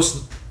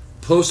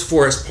post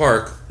Forest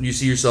Park, you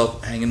see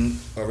yourself hanging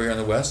over here on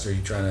the West, or are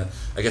you trying to?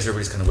 I guess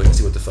everybody's kind of waiting to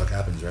see what the fuck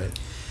happens, right?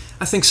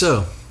 I think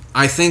so.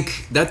 I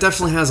think that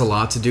definitely has a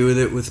lot to do with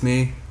it with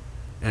me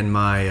and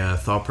my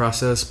thought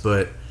process.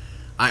 But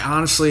I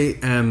honestly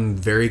am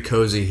very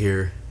cozy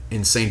here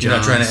in St. John's. You're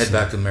not trying to head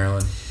back to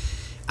Maryland?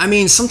 I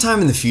mean,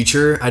 sometime in the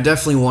future, I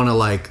definitely want to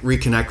like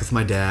reconnect with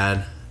my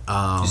dad.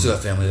 You still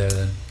have family there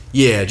then?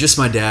 Yeah, just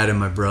my dad and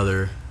my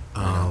brother.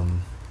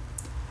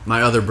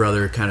 My other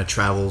brother kind of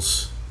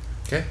travels.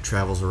 Okay.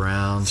 Travels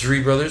around.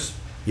 3 brothers?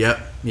 Yep.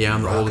 Yeah,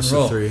 I'm the oldest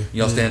of 3.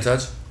 Y'all stay in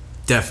touch?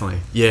 Definitely.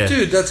 Yeah.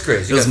 Dude, that's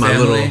great. So you got my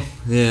family.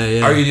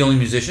 Yeah. Are you the only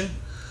musician?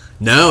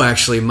 No,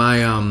 actually,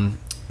 my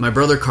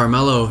brother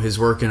Carmelo is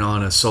working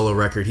on a solo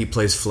record. He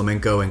plays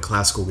flamenco and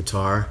classical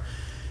guitar.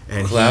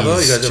 And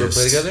Collabo? You guys ever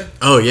play together?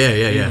 Oh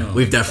yeah. Oh,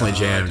 we've definitely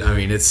jammed. Dude. I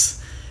mean,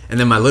 and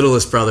then my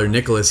littlest brother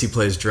Nicholas, he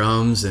plays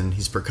drums and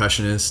he's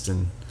percussionist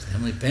and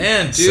family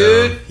band,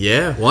 dude. So,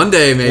 yeah, one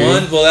day maybe.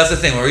 Well, that's the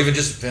thing, or even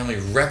just family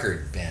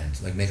record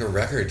band. Like make a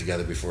record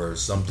together before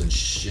something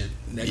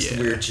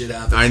weird shit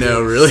happens. I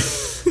know, really.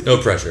 No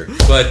pressure,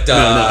 but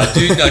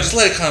dude, no, just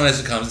let it come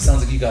as it comes. It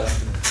sounds like you got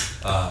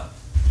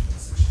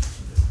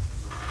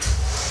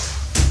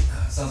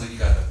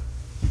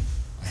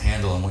a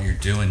handle on what you're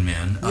doing,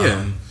 man.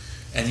 Yeah.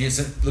 And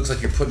it looks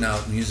like you're putting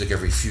out music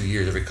every few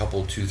years, every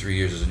couple, 2-3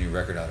 years, there's a new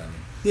record out on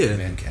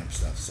Bandcamp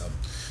stuff. So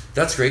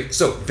that's great.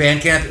 So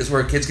Bandcamp is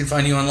where kids can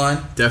find you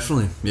online?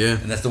 Definitely, yeah.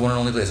 And that's the one and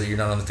only place. So you're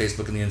not on the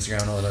Facebook and the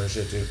Instagram and all that other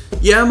shit too?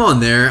 Yeah, I'm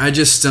on there. I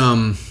just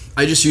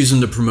use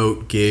them to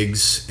promote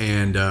gigs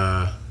and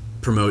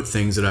promote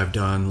things that I've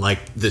done,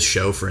 like this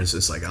show, for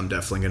instance. Like I'm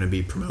definitely going to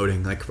be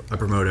promoting. Like I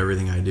promote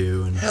everything I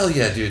do. And hell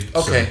yeah, dude.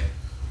 Okay.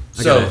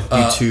 I got a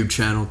YouTube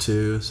channel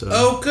too.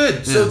 So good.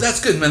 Yeah. So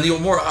that's good, man. The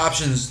more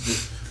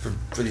options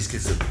for these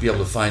kids to be able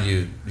to find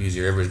you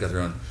easier. Everybody's got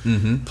their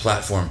own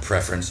platform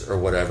preference or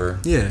whatever.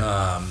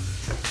 Yeah.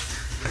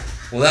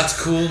 Well, that's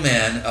cool,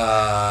 man.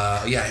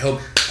 I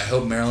hope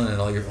Marilyn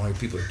and all your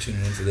people are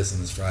tuning in for this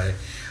on this Friday.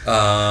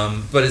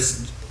 But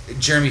it's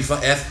Jeremy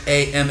Fama,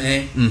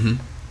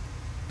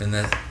 and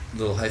that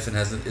little hyphen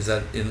is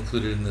that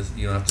included in this?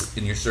 You don't have to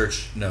in your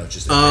search. No, it's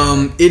just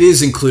it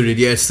is included.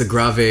 Yeah, it's the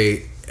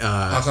grave.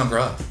 Accent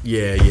grave.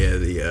 Yeah,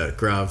 the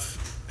grave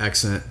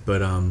accent.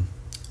 But I'm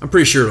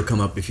pretty sure it'll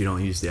come up if you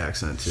don't use the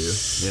accent too.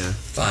 Yeah.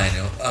 Fine.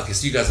 Okay,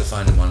 so you guys will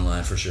find him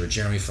online for sure.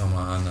 Jeremy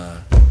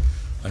Fama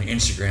on your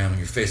Instagram and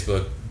your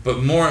Facebook, but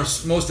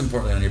most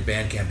importantly on your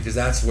Bandcamp, because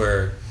that's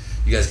where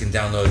you guys can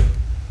download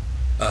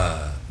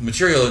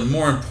material, and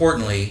more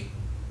importantly,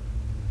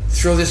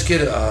 throw this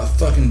kid a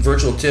fucking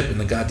virtual tip in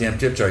the goddamn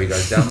tip jar. You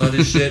guys download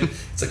this shit.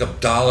 It's like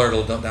 $1.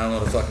 It'll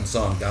download a fucking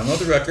song. Download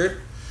the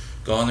record.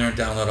 Go on there and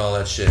download all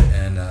that shit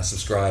and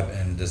subscribe,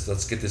 and just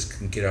let's get this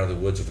kid out of the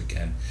woods if we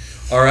can.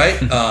 All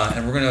right,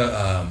 and we're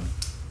gonna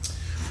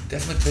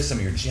definitely play some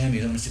of your jam.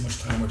 You don't see much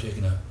time we're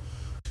taking up.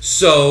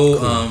 So,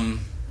 cool.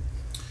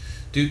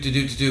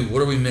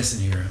 What are we missing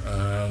here?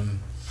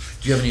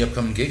 Do you have any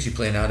upcoming gigs? You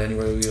playing out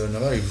anywhere we know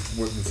about? Or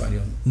where can we find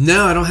you?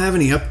 No, I don't have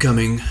any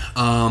upcoming.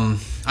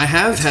 I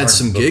have had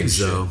some gigs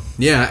though.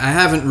 Yeah, I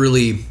haven't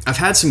really. I've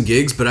had some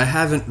gigs, but I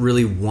haven't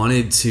really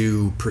wanted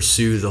to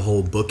pursue the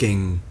whole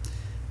booking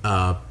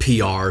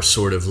PR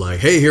sort of like,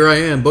 hey, here I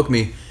am, book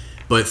me.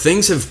 But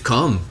things have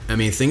come. I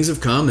mean, things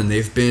have come, and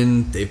they've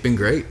been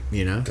great.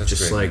 You know, that's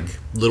just great, like man.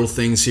 Little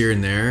things here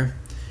and there.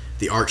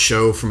 The art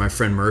show for my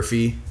friend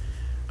Murphy.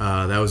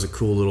 That was a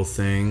cool little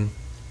thing.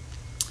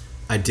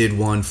 I did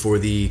one for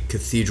the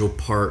Cathedral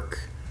Park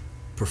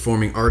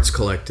Performing Arts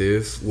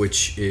Collective,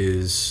 which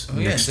is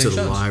next to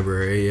the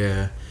library.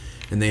 Yeah,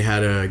 and they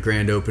had a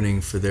grand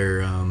opening for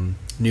their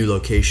new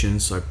location,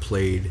 so I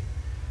played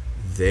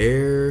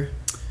there.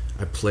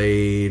 I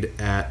played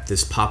at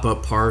this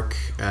pop-up park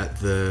at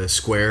the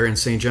square in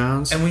St.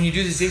 John's. And when you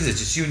do these things, it's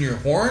just you and your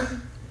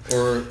horn?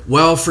 Or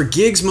well, for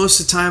gigs, most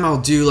of the time I'll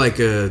do like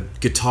a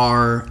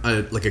guitar,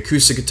 like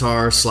acoustic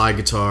guitar, slide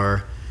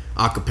guitar,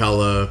 a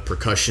cappella,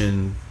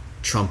 percussion,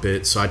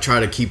 trumpet. So I try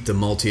to keep the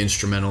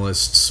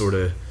multi-instrumentalist sort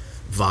of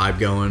vibe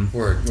going.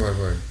 Word.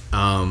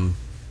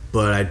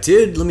 But I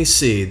did, let me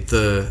see,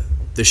 the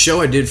show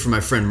I did for my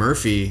friend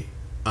Murphy,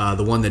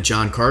 the one that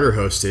John Carter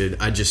hosted,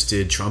 I just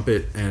did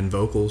trumpet and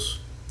vocals.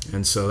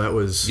 And so that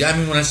was... Yeah, I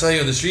mean, when I saw you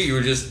on the street, you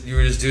were just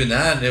doing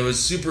that, and it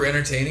was super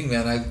entertaining,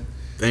 man.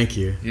 Thank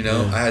you. You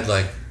know, yeah. I had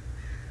to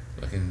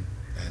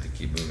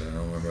keep moving. I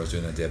don't remember what I was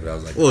doing that day, but I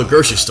was like... Well, a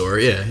grocery store,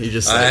 yeah. You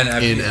just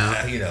like in,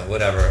 out. You know,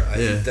 whatever. I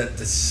think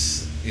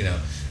that's, you know,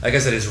 like I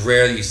said, it's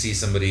rare that you see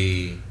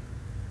somebody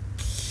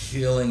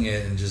killing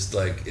it and just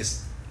like,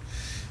 it's...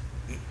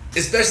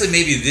 Especially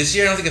maybe this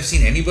year, I don't think I've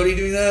seen anybody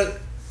doing that.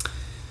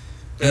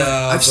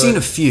 I've seen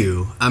a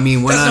few. I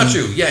mean, when that's not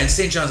true. Yeah, in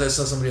St. John's, I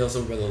saw somebody else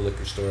over by the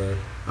liquor store.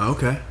 Oh,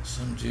 okay.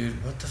 Some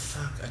dude. What the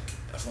fuck?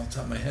 Off the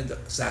top of my head,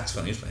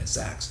 saxophone. He was playing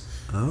sax.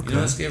 Okay. You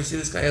know this? You ever see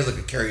this guy? He has like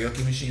a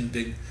karaoke machine,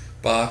 big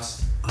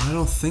box. I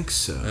don't think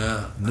so.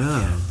 Yeah.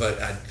 No. But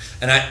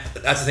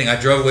that's the thing. I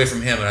drove away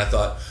from him, and I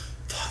thought,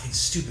 fucking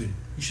stupid.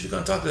 You should have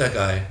gone talk to that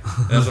guy.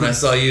 And that's when I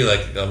saw you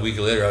like a week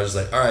later. I was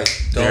like, all right,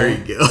 there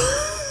you go.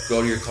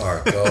 Go to your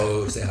car.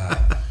 Go say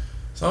hi.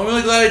 So I'm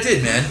really glad I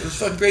did, man. It was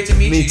fucking great to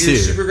meet you. Too. You're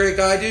a super great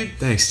guy, dude.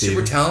 Thanks, Steve.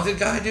 Super talented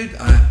guy, dude.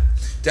 I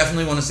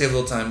definitely want to save a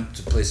little time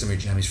to play some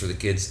of your jammies for the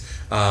kids.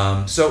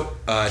 So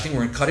I think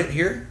we're gonna cut it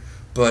here.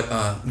 But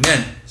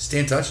man, stay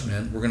in touch,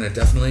 man. We're gonna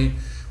definitely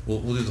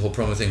we'll do the whole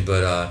promo thing.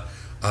 But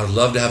I would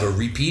love to have a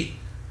repeat.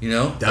 You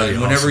know,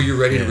 whenever awesome. You're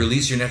ready to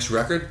release your next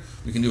record,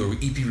 we can do an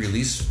EP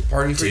release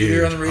party for you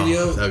here on the radio.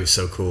 Oh, that'd be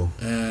so cool.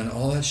 And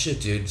all that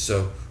shit, dude.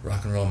 So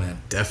rock and roll,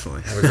 man.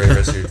 Definitely. Have a great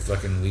rest of your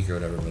fucking week or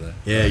whatever. But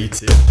yeah, you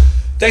too.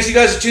 Thanks you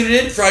guys for tuning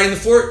in. Friday in the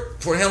Fort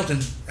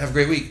Hamilton. Have a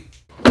great week.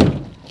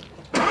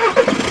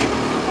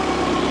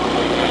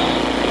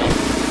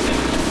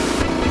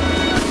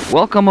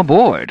 Welcome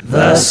aboard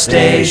the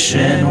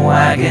station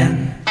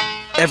wagon.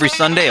 Every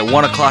Sunday at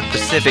 1 o'clock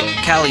Pacific,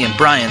 Callie and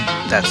Brian,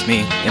 that's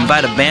me,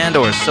 invite a band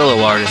or a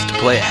solo artist to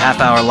play a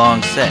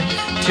half-hour-long set.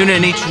 Tune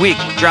in each week,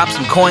 drop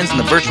some coins in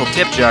the virtual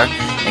tip jar,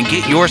 and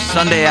get your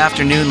Sunday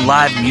afternoon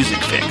live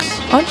music fix.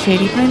 On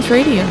Shady Pines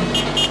Radio.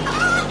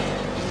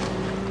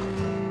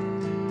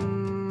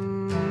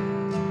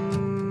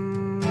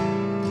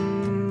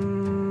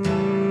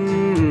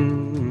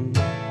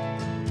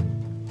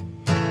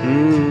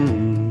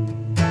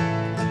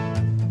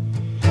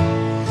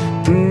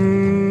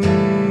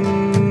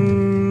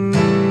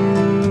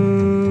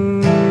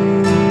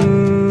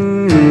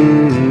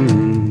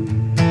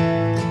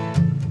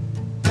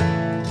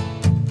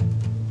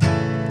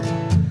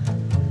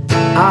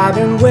 I've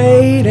been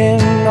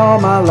waiting all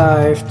my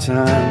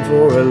lifetime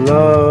for a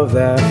love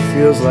that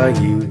feels like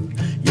you.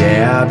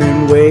 Yeah, I've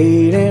been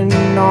waiting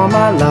all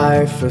my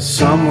life for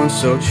someone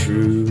so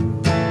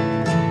true.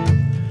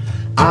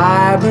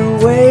 I've been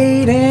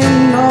waiting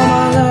all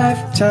my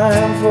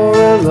lifetime for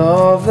a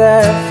love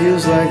that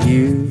feels like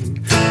you.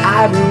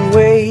 I've been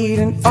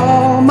waiting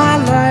all my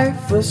life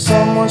for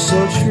someone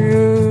so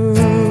true.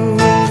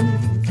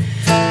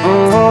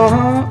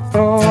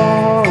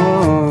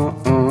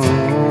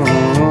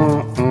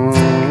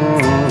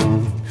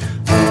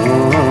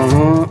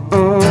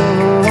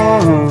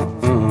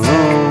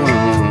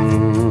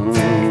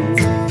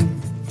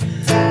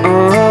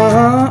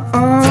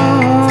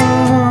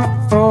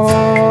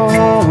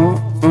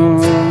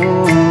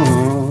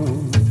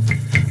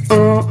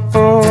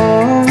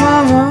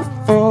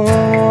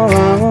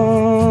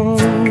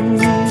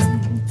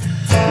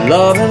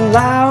 Loving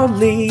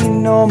loudly,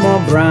 no more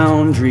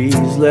boundaries.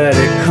 Let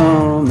it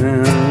come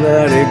and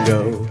let it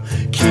go.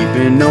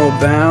 Keeping no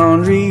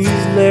boundaries,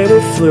 let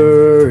it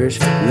flourish,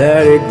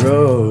 let it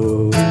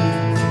grow.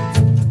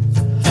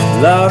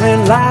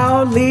 Loving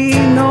loudly,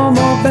 no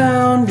more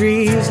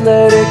boundaries.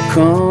 Let it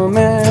come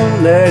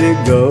and let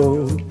it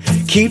go.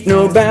 Keep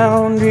no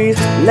boundaries,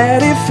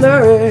 let it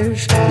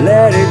flourish,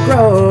 let it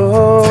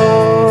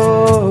grow.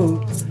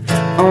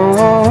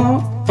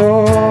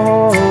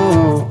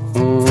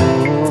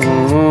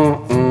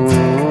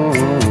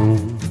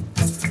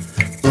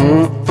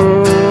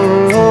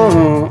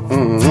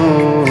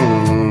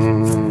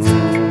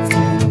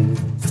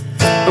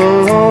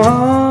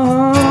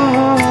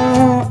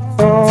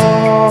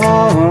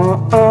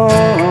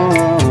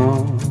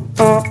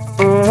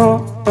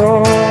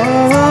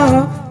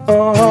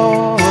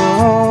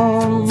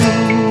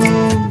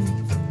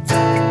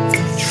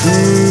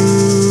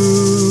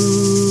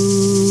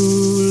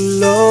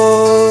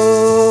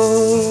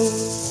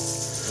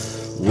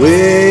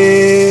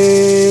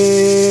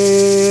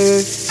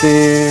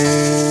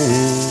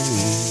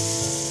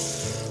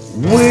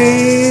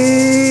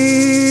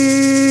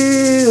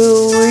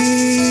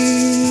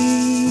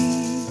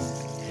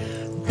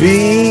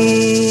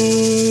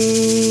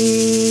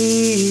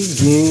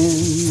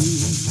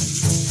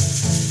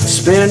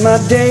 Spend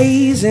my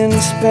days and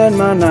spend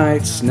my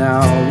nights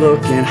now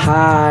looking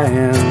high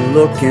and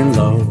looking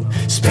low.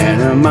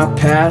 Spending my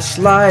past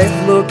life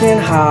looking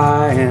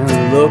high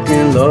and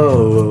looking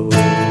low.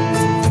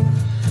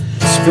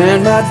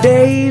 Spend my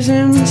days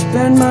and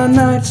spend my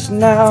nights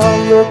now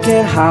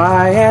looking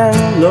high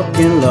and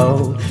looking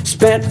low.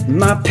 Spent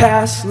my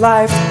past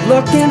life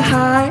looking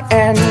high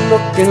and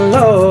looking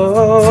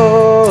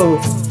low.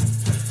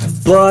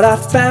 But I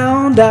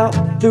found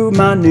out through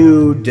my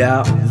new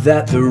doubt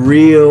that the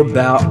real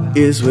bout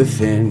is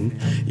within.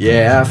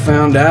 Yeah, I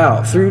found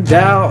out through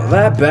doubt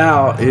that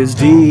bout is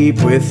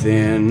deep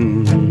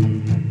within.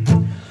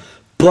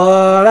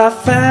 But I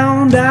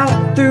found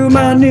out through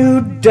my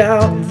new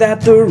doubt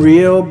that the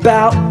real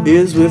bout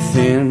is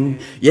within.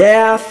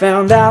 Yeah, I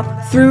found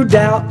out through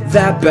doubt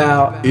that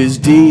bout is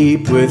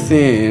deep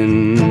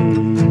within.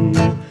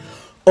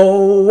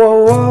 Oh,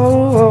 oh,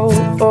 oh,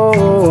 oh,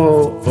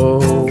 oh, oh,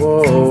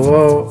 oh,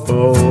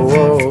 oh,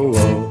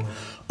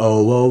 oh,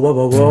 oh,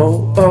 oh,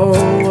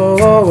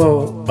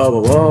 oh,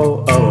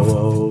 oh,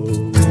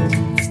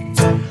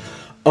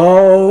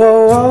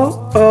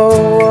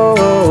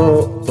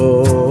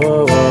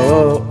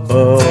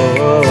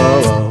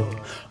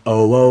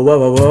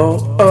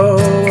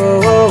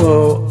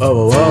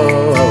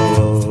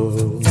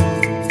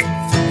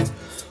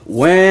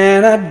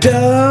 when I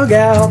dug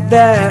out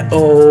that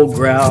old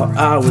grout,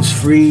 I was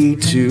free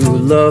to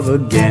love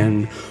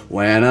again.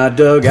 When I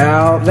dug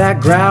out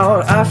that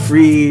grout, I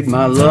freed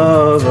my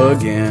love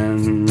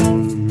again.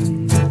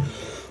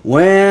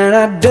 When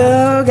I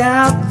dug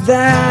out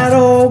that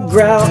old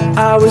grout,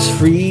 I was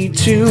free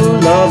to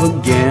love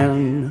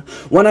again.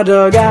 When I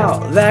dug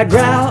out that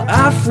grout,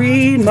 I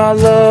freed my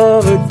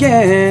love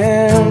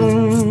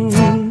again.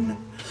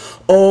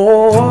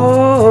 Oh,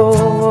 oh,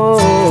 oh,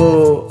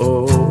 oh,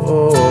 oh,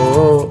 oh,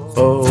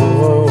 oh,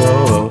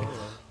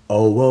 oh,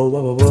 oh, oh,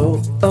 oh,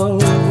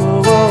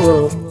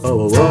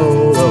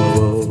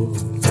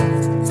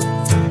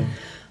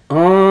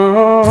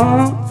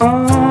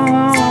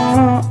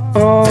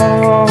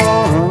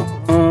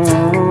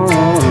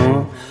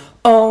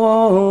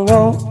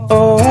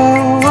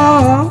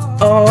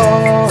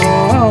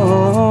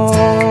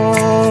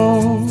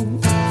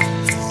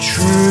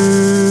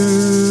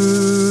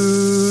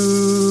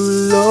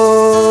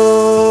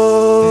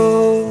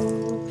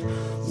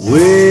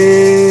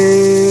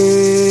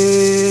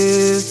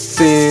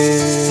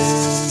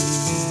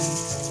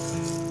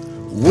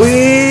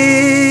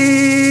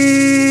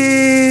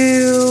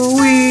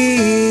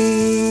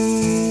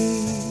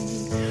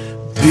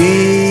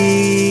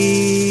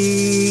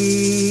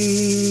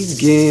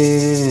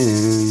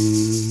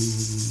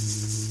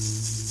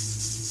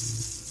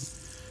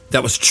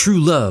 That was True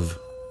Love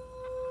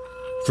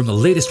from the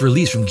latest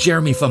release from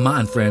Jeremy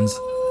Faman, friends,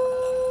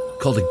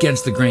 called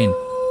Against the Grain.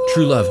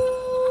 True Love.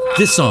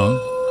 This song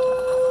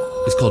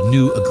is called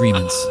New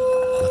Agreements.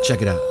 Now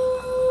check it out.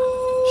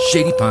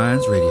 Shady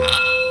Pines Radio.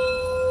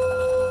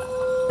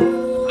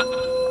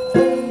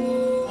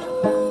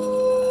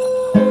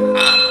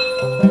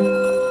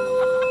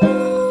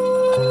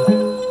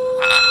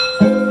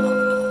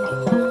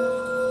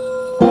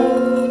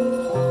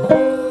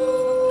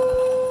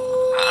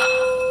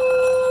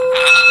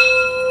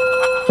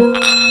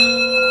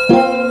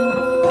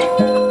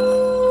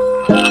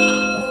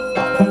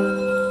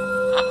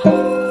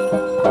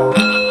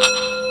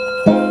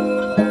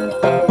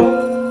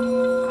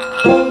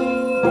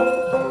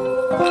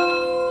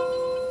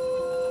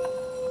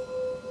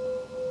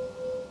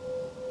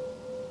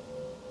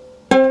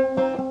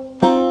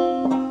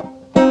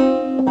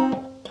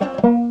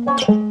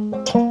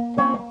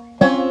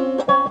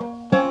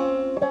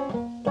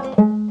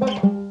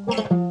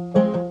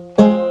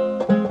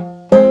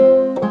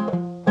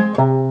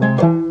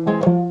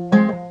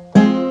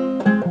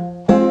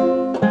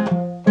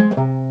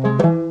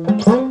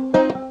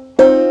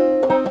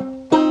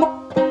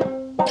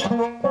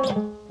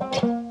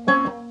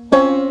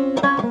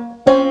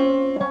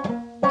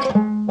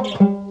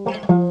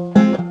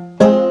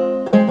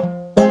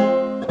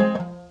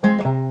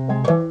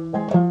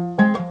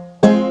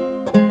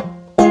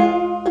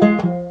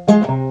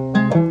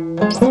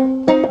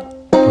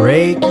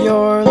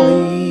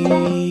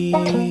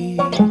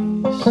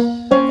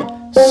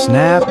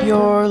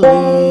 your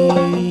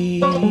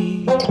leash,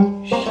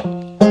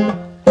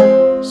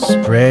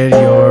 spread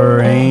your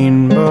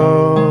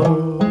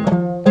rainbow,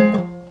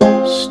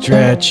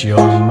 stretch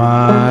your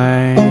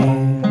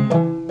mind,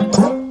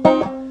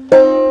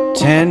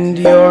 tend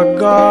your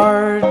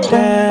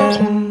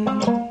garden,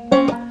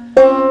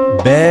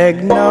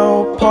 beg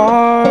no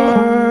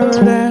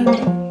pardon,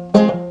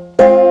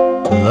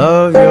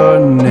 love your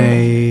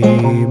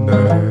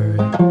neighbor,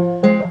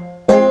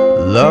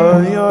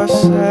 love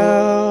yourself.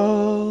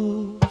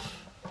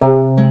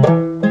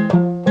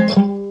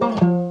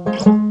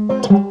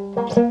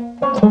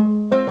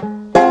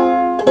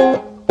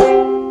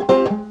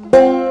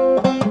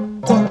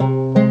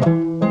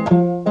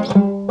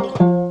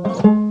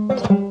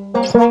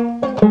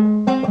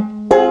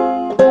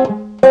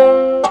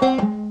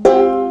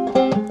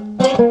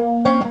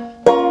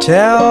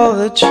 Tell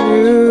the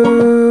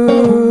truth,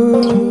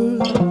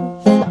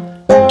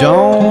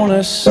 don't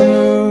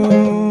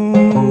assume,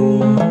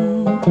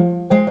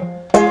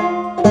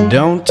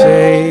 don't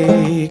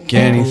take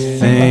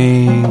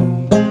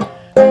anything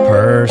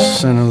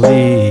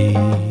personally.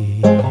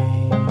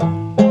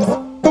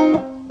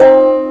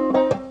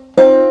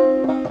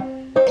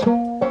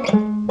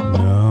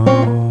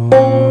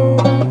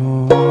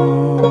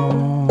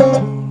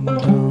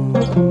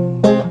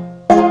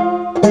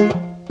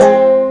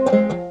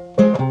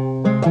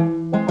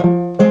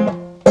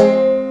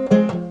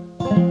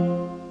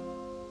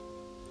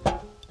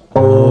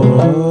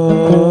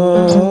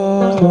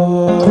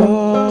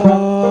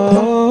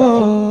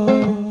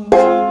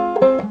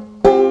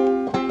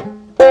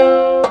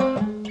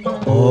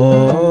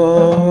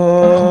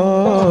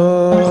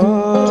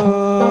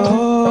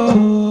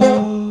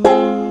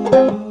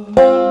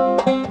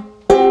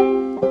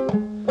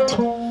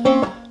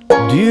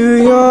 Do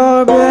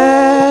your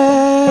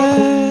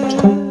best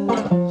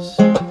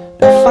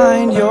and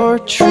find your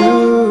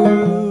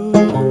truth.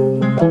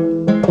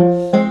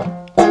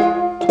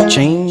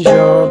 Change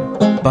your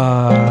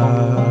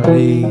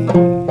body,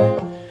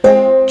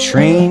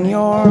 train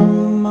your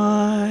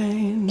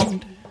mind.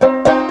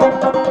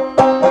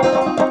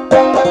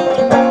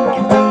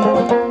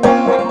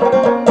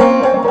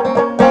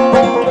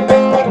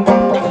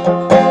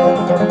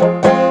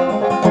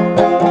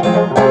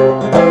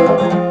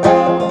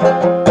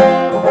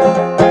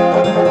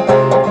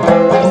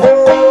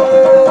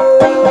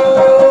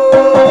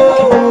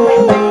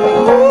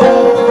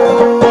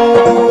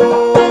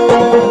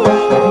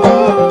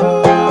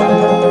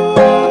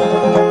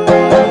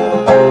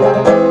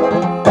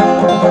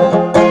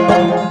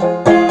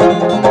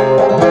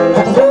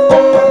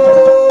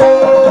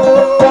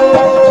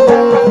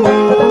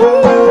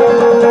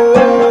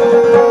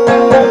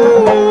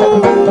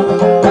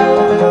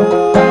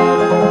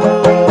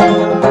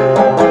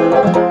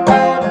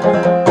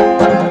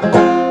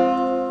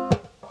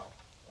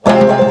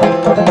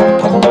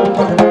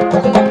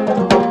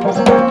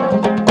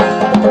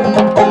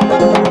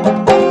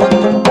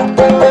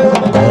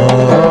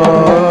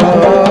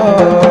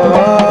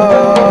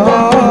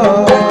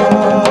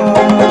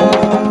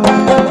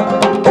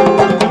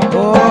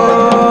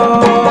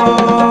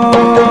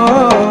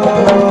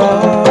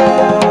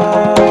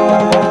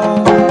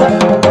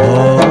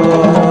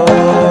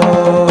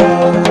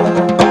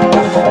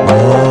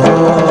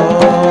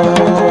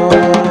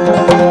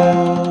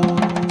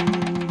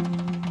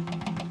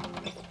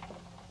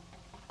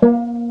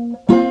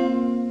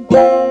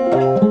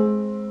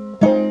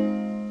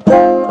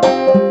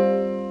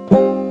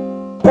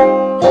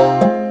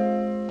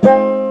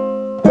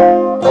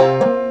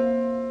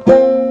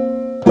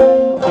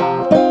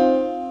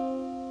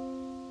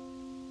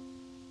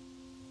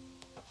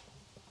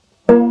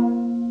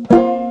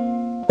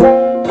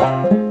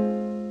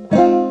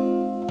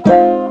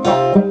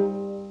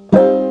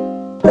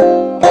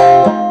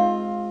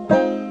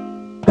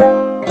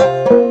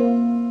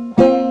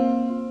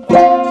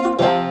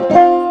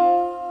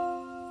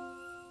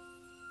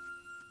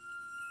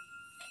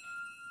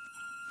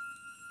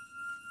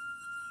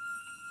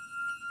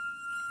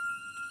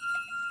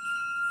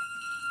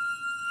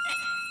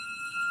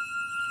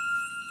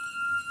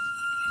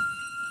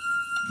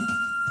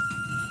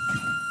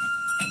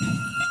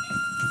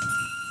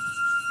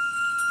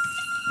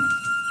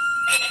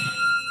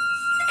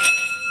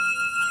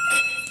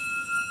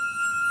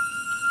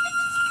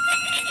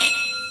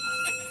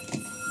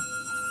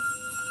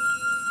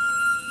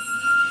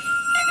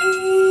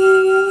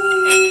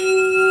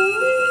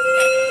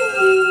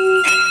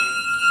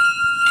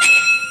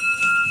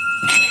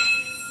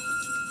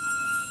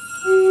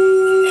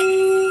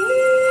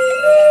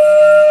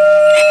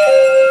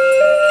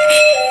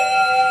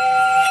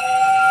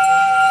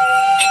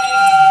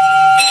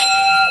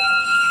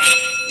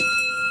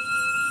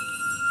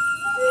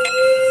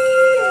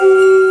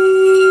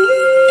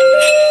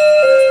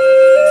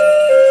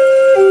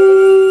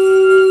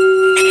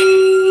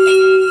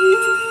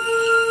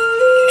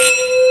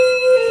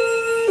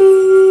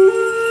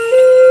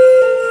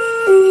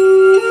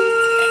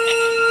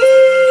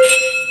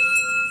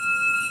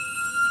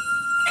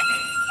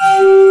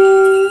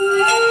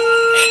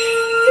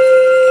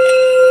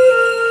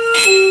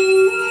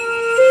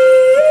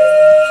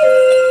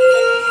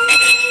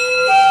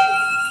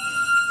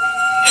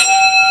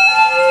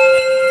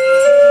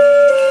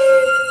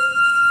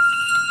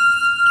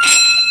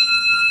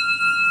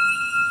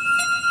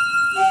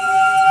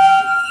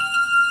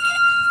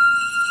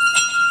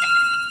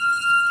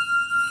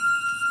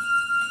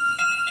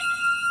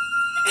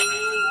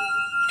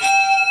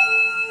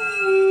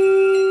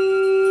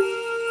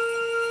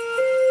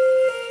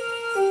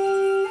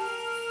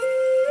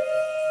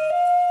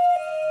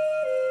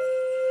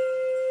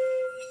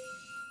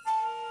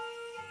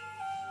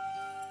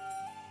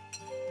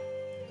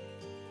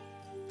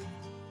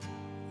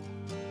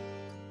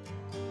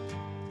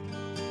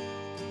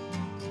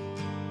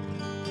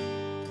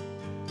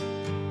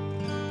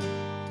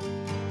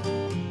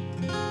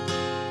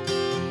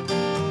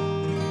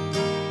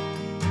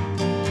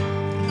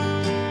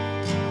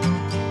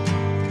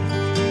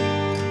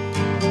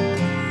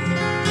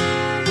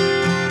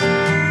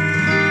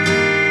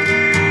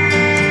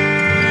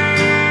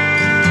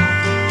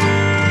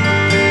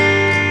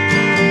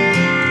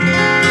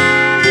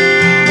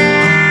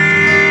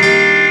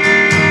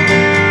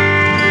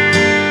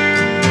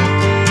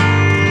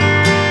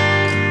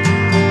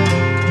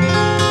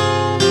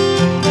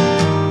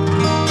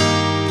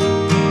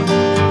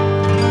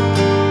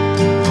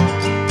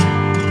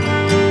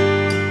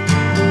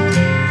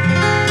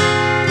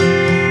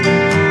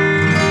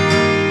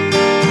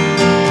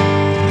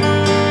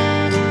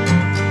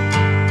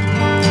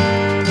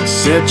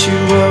 set you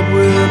up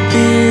with a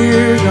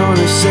beer,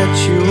 gonna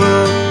set you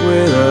up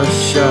with a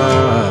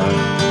shot.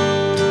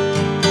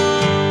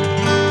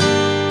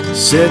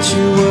 Set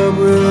you up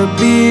with a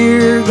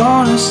beer,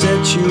 gonna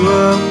set you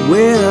up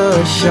with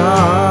a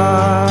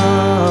shot.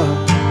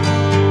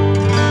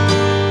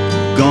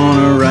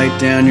 Gonna write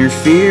down your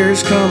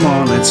fears, come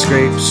on, let's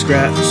scrape,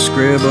 scrap,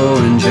 scribble,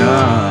 and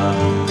jot.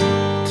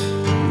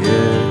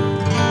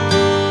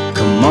 Yeah.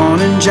 Come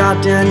on and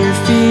jot down your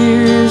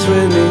fears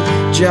with me.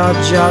 Jot,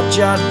 jot,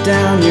 jot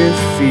down your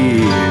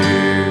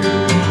fears.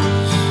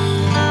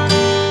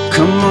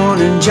 Come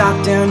on and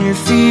jot down your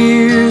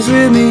fears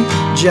with me.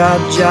 Jot,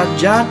 jot,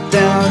 jot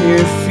down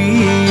your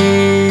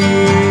fears.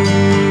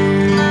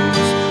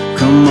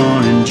 Come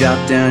on and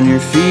jot down your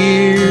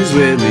fears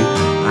with me.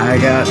 I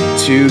got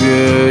two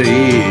good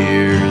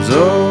ears.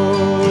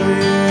 Oh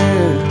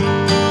yeah.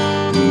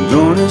 I'm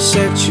gonna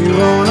set you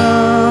on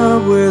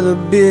up with a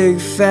big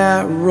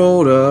fat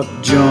rolled up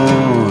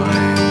joint.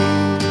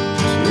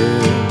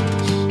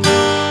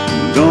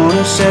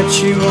 Gonna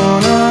set you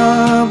on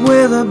up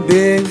with a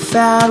big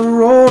fat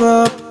rolled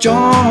up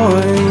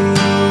joint.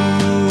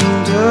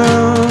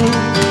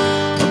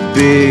 A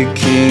big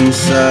king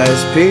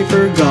size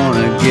paper,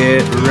 gonna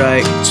get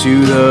right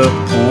to the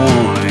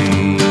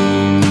point.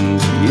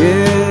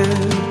 Yeah,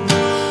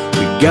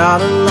 we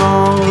got a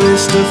long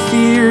list of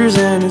fears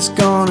and it's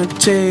gonna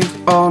take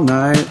all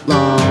night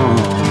long.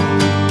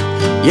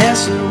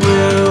 Yes it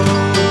will.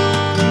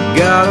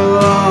 Got a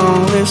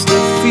long list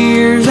of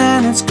fears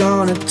and it's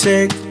gonna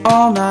take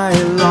all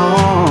night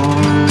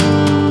long.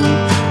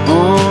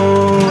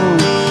 Oh,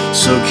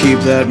 so keep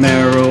that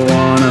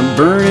marijuana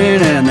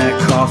burning and that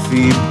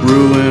coffee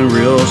brewing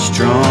real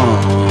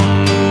strong.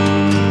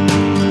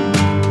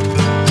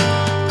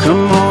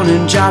 Come on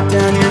and jot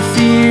down your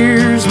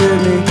fears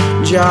with me.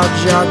 Jot,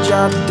 jot,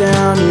 jot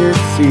down your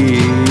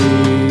fears.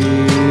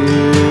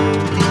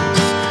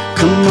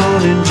 Come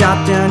on and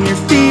jot down your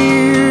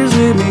fears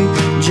with me.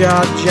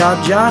 Jot,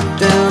 jot, jot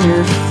down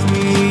your fears.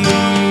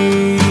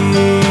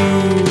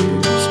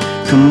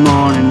 Come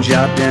on and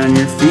jot down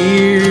your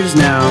fears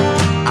now.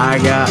 I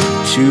got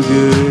two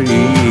good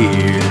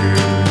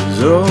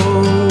ears. Oh.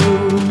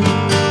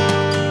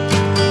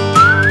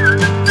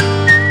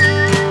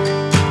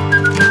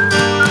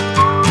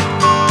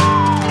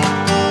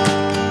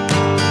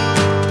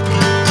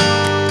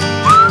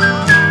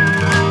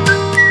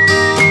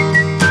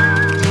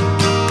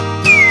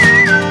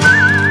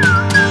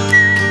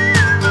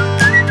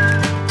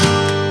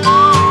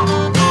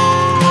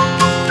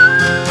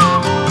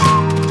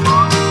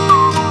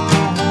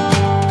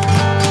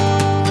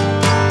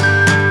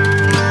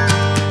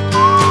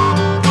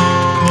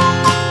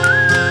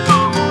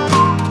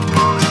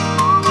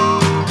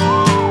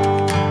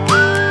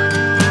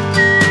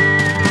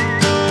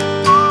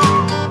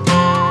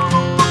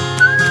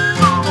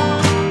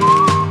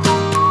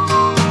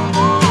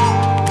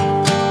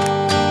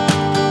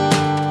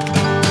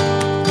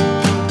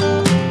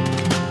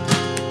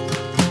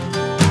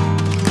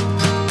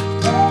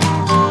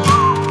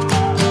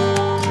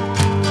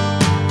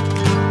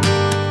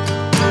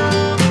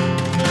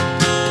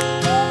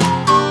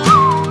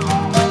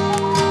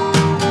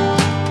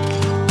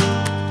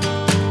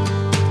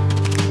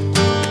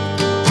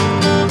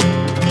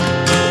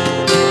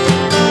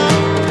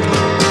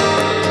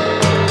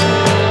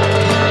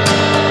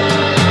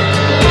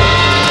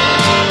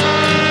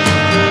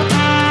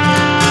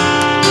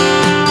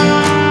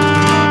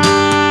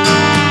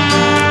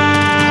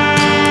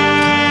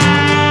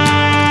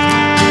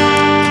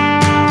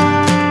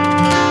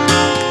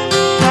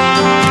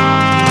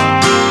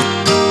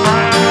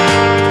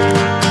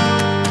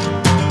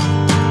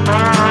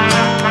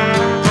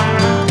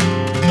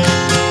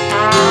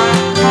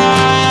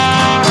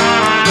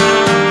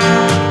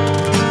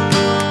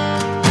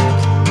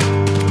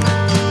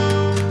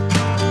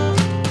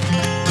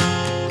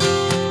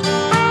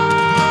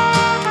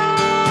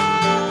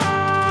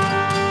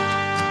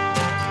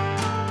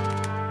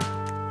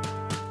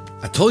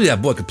 Told you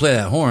that boy could play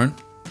that horn.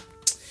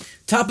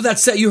 Top of that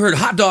set, you heard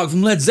Hot Dog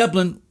from Led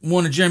Zeppelin,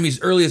 one of Jeremy's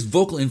earliest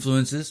vocal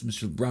influences,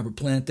 Mr. Robert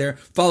Plant there,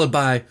 followed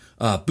by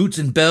Boots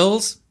and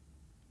Bells,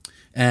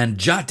 and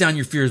Jot Down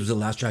Your Fears was the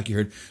last track you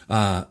heard,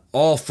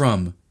 all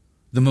from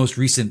the most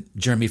recent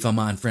Jeremy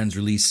Fama and Friends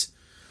release.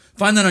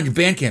 Find that on your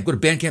Bandcamp. Go to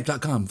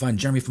bandcamp.com, find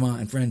Jeremy Fama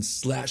and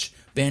Friends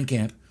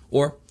 /Bandcamp,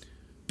 or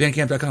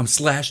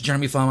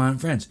bandcamp.com/Jeremy Fama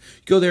and Friends.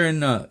 Go there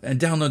and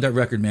download that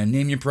record, man.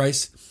 Name your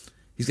price.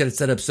 He's got it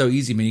set up so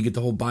easy, man. You get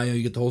the whole bio,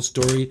 you get the whole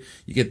story,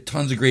 you get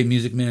tons of great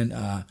music,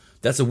 man.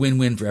 That's a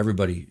win-win for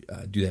everybody.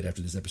 Do that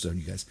after this episode,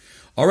 you guys.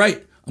 All right,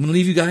 I'm going to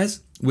leave you guys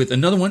with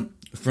another one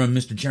from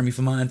Mr. Jeremy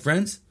Fama and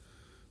Friends.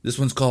 This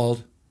one's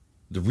called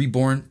The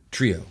Reborn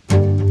Trio.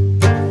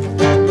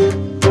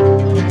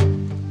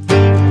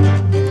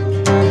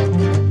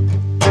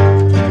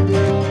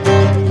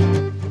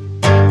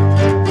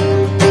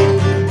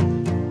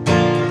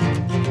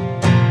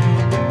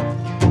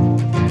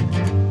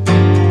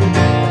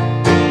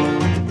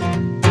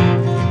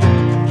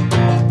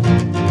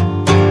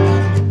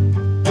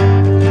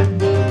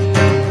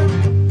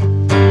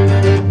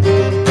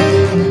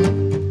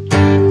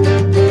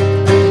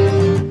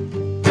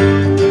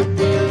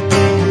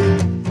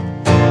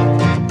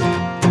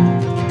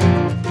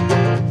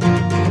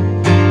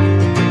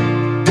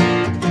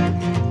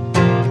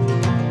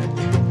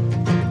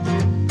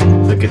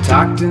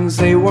 friends,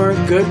 they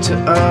weren't good to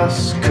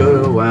us.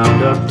 Could've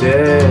wound up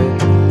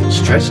dead.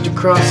 Stretched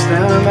across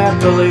them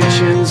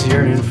Appalachians,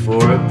 yearning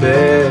for a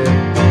bed.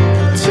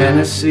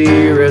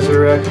 Tennessee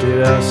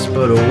resurrected us,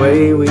 but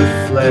away we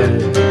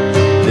fled.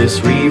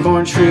 This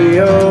reborn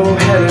trio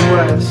heading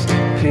west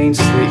paints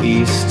the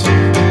east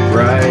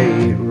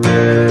bright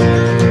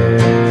red.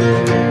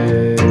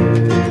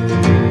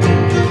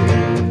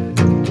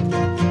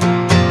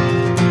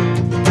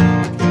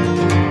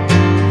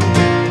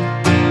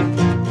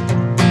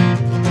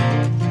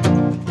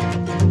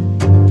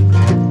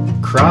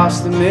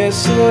 Across the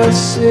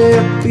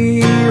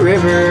Mississippi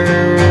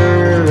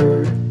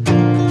River,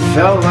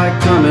 felt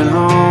like coming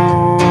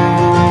home.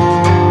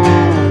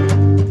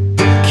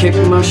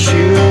 Kicked my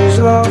shoes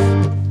off,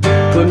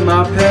 put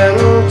my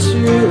pedal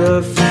to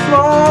the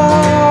floor.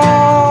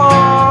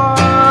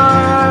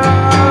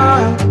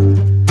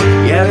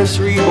 Yeah, this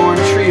reborn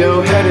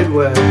trio headed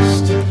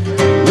west,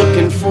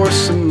 looking for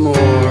some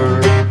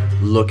more,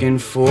 looking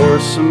for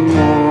some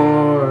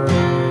more.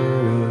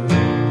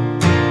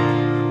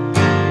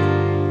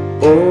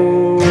 Oh.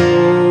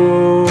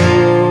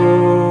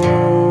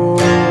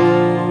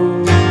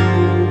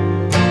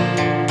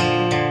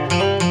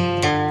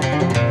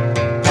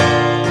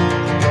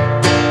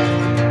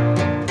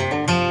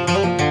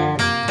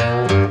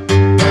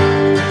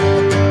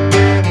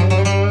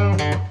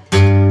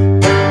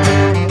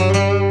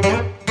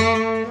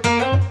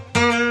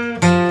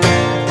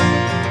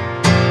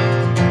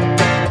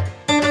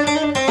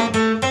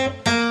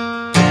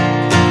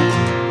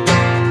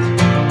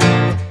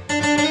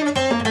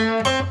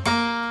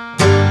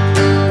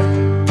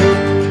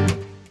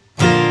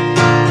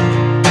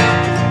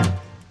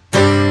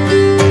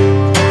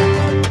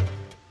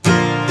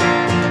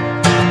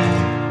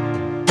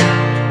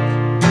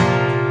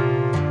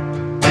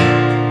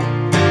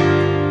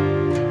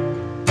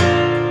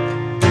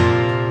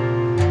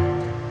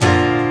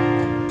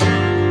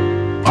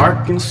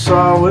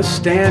 Arkansas was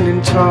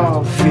standing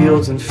tall,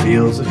 fields and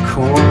fields of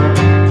corn.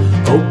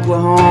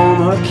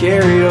 Oklahoma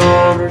carried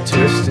over,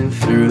 twisting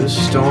through the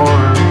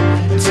storm.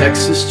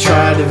 Texas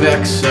tried to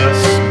vex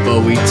us,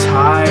 but we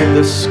tied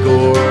the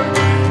score.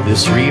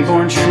 This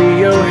reborn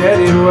trio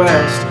headed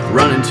west,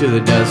 running to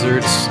the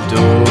desert's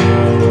door.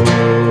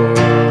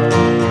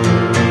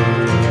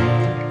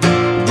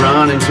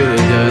 Running to the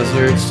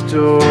desert's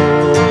door.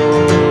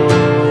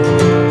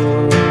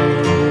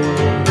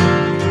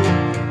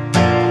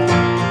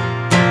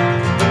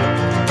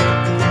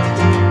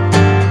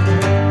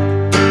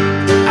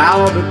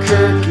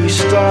 Albuquerque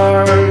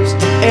stars,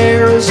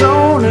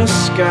 Arizona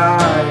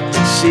sky,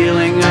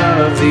 ceiling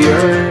of the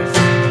earth,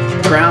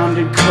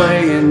 grounded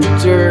clay and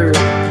dirt,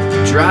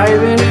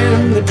 driving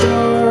in the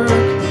dark,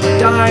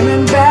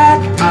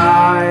 diamondback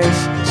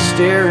eyes,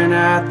 staring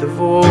at the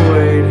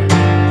void,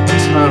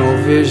 tunnel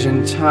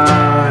vision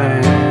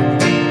time,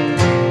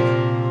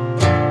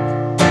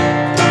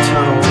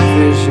 tunnel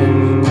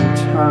vision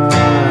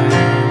time.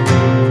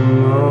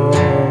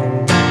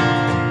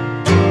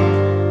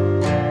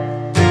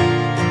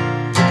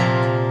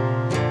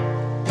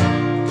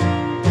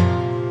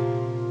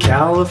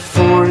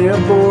 California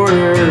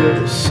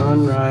border,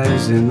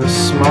 sunrise in the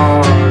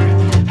smog,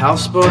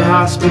 houseboat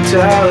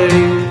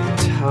hospitality,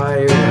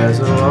 tired as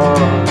a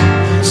log.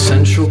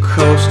 Central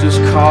coast is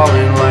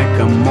calling like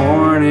a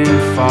morning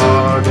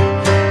fog.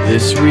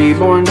 This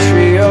reborn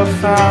trio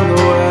found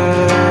the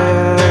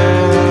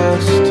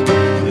west.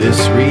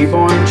 This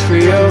reborn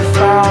trio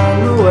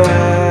found the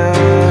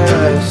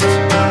west.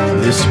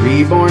 This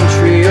reborn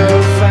trio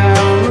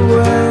found the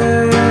west.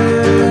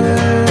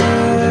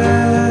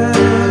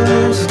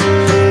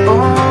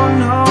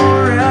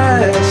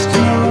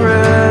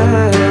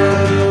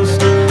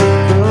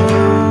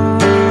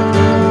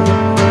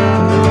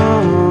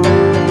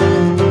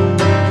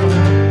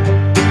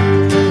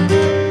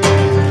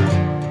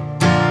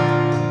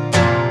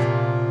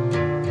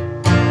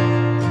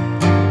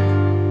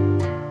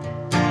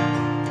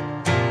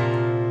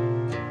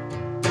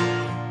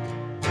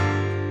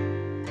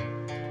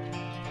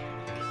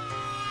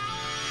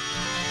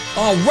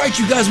 All right,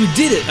 you guys, we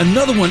did it.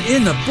 Another one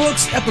in the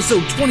books,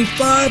 episode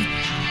 25.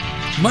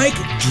 Mic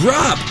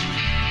drop.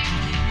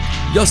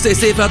 Y'all stay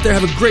safe out there.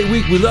 Have a great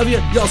week. We love you.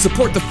 Y'all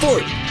support the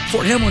Fort.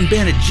 Fort Hamlin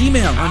Band at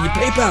Gmail on your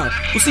PayPal.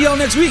 We'll see y'all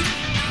next week.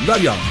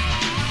 Love y'all.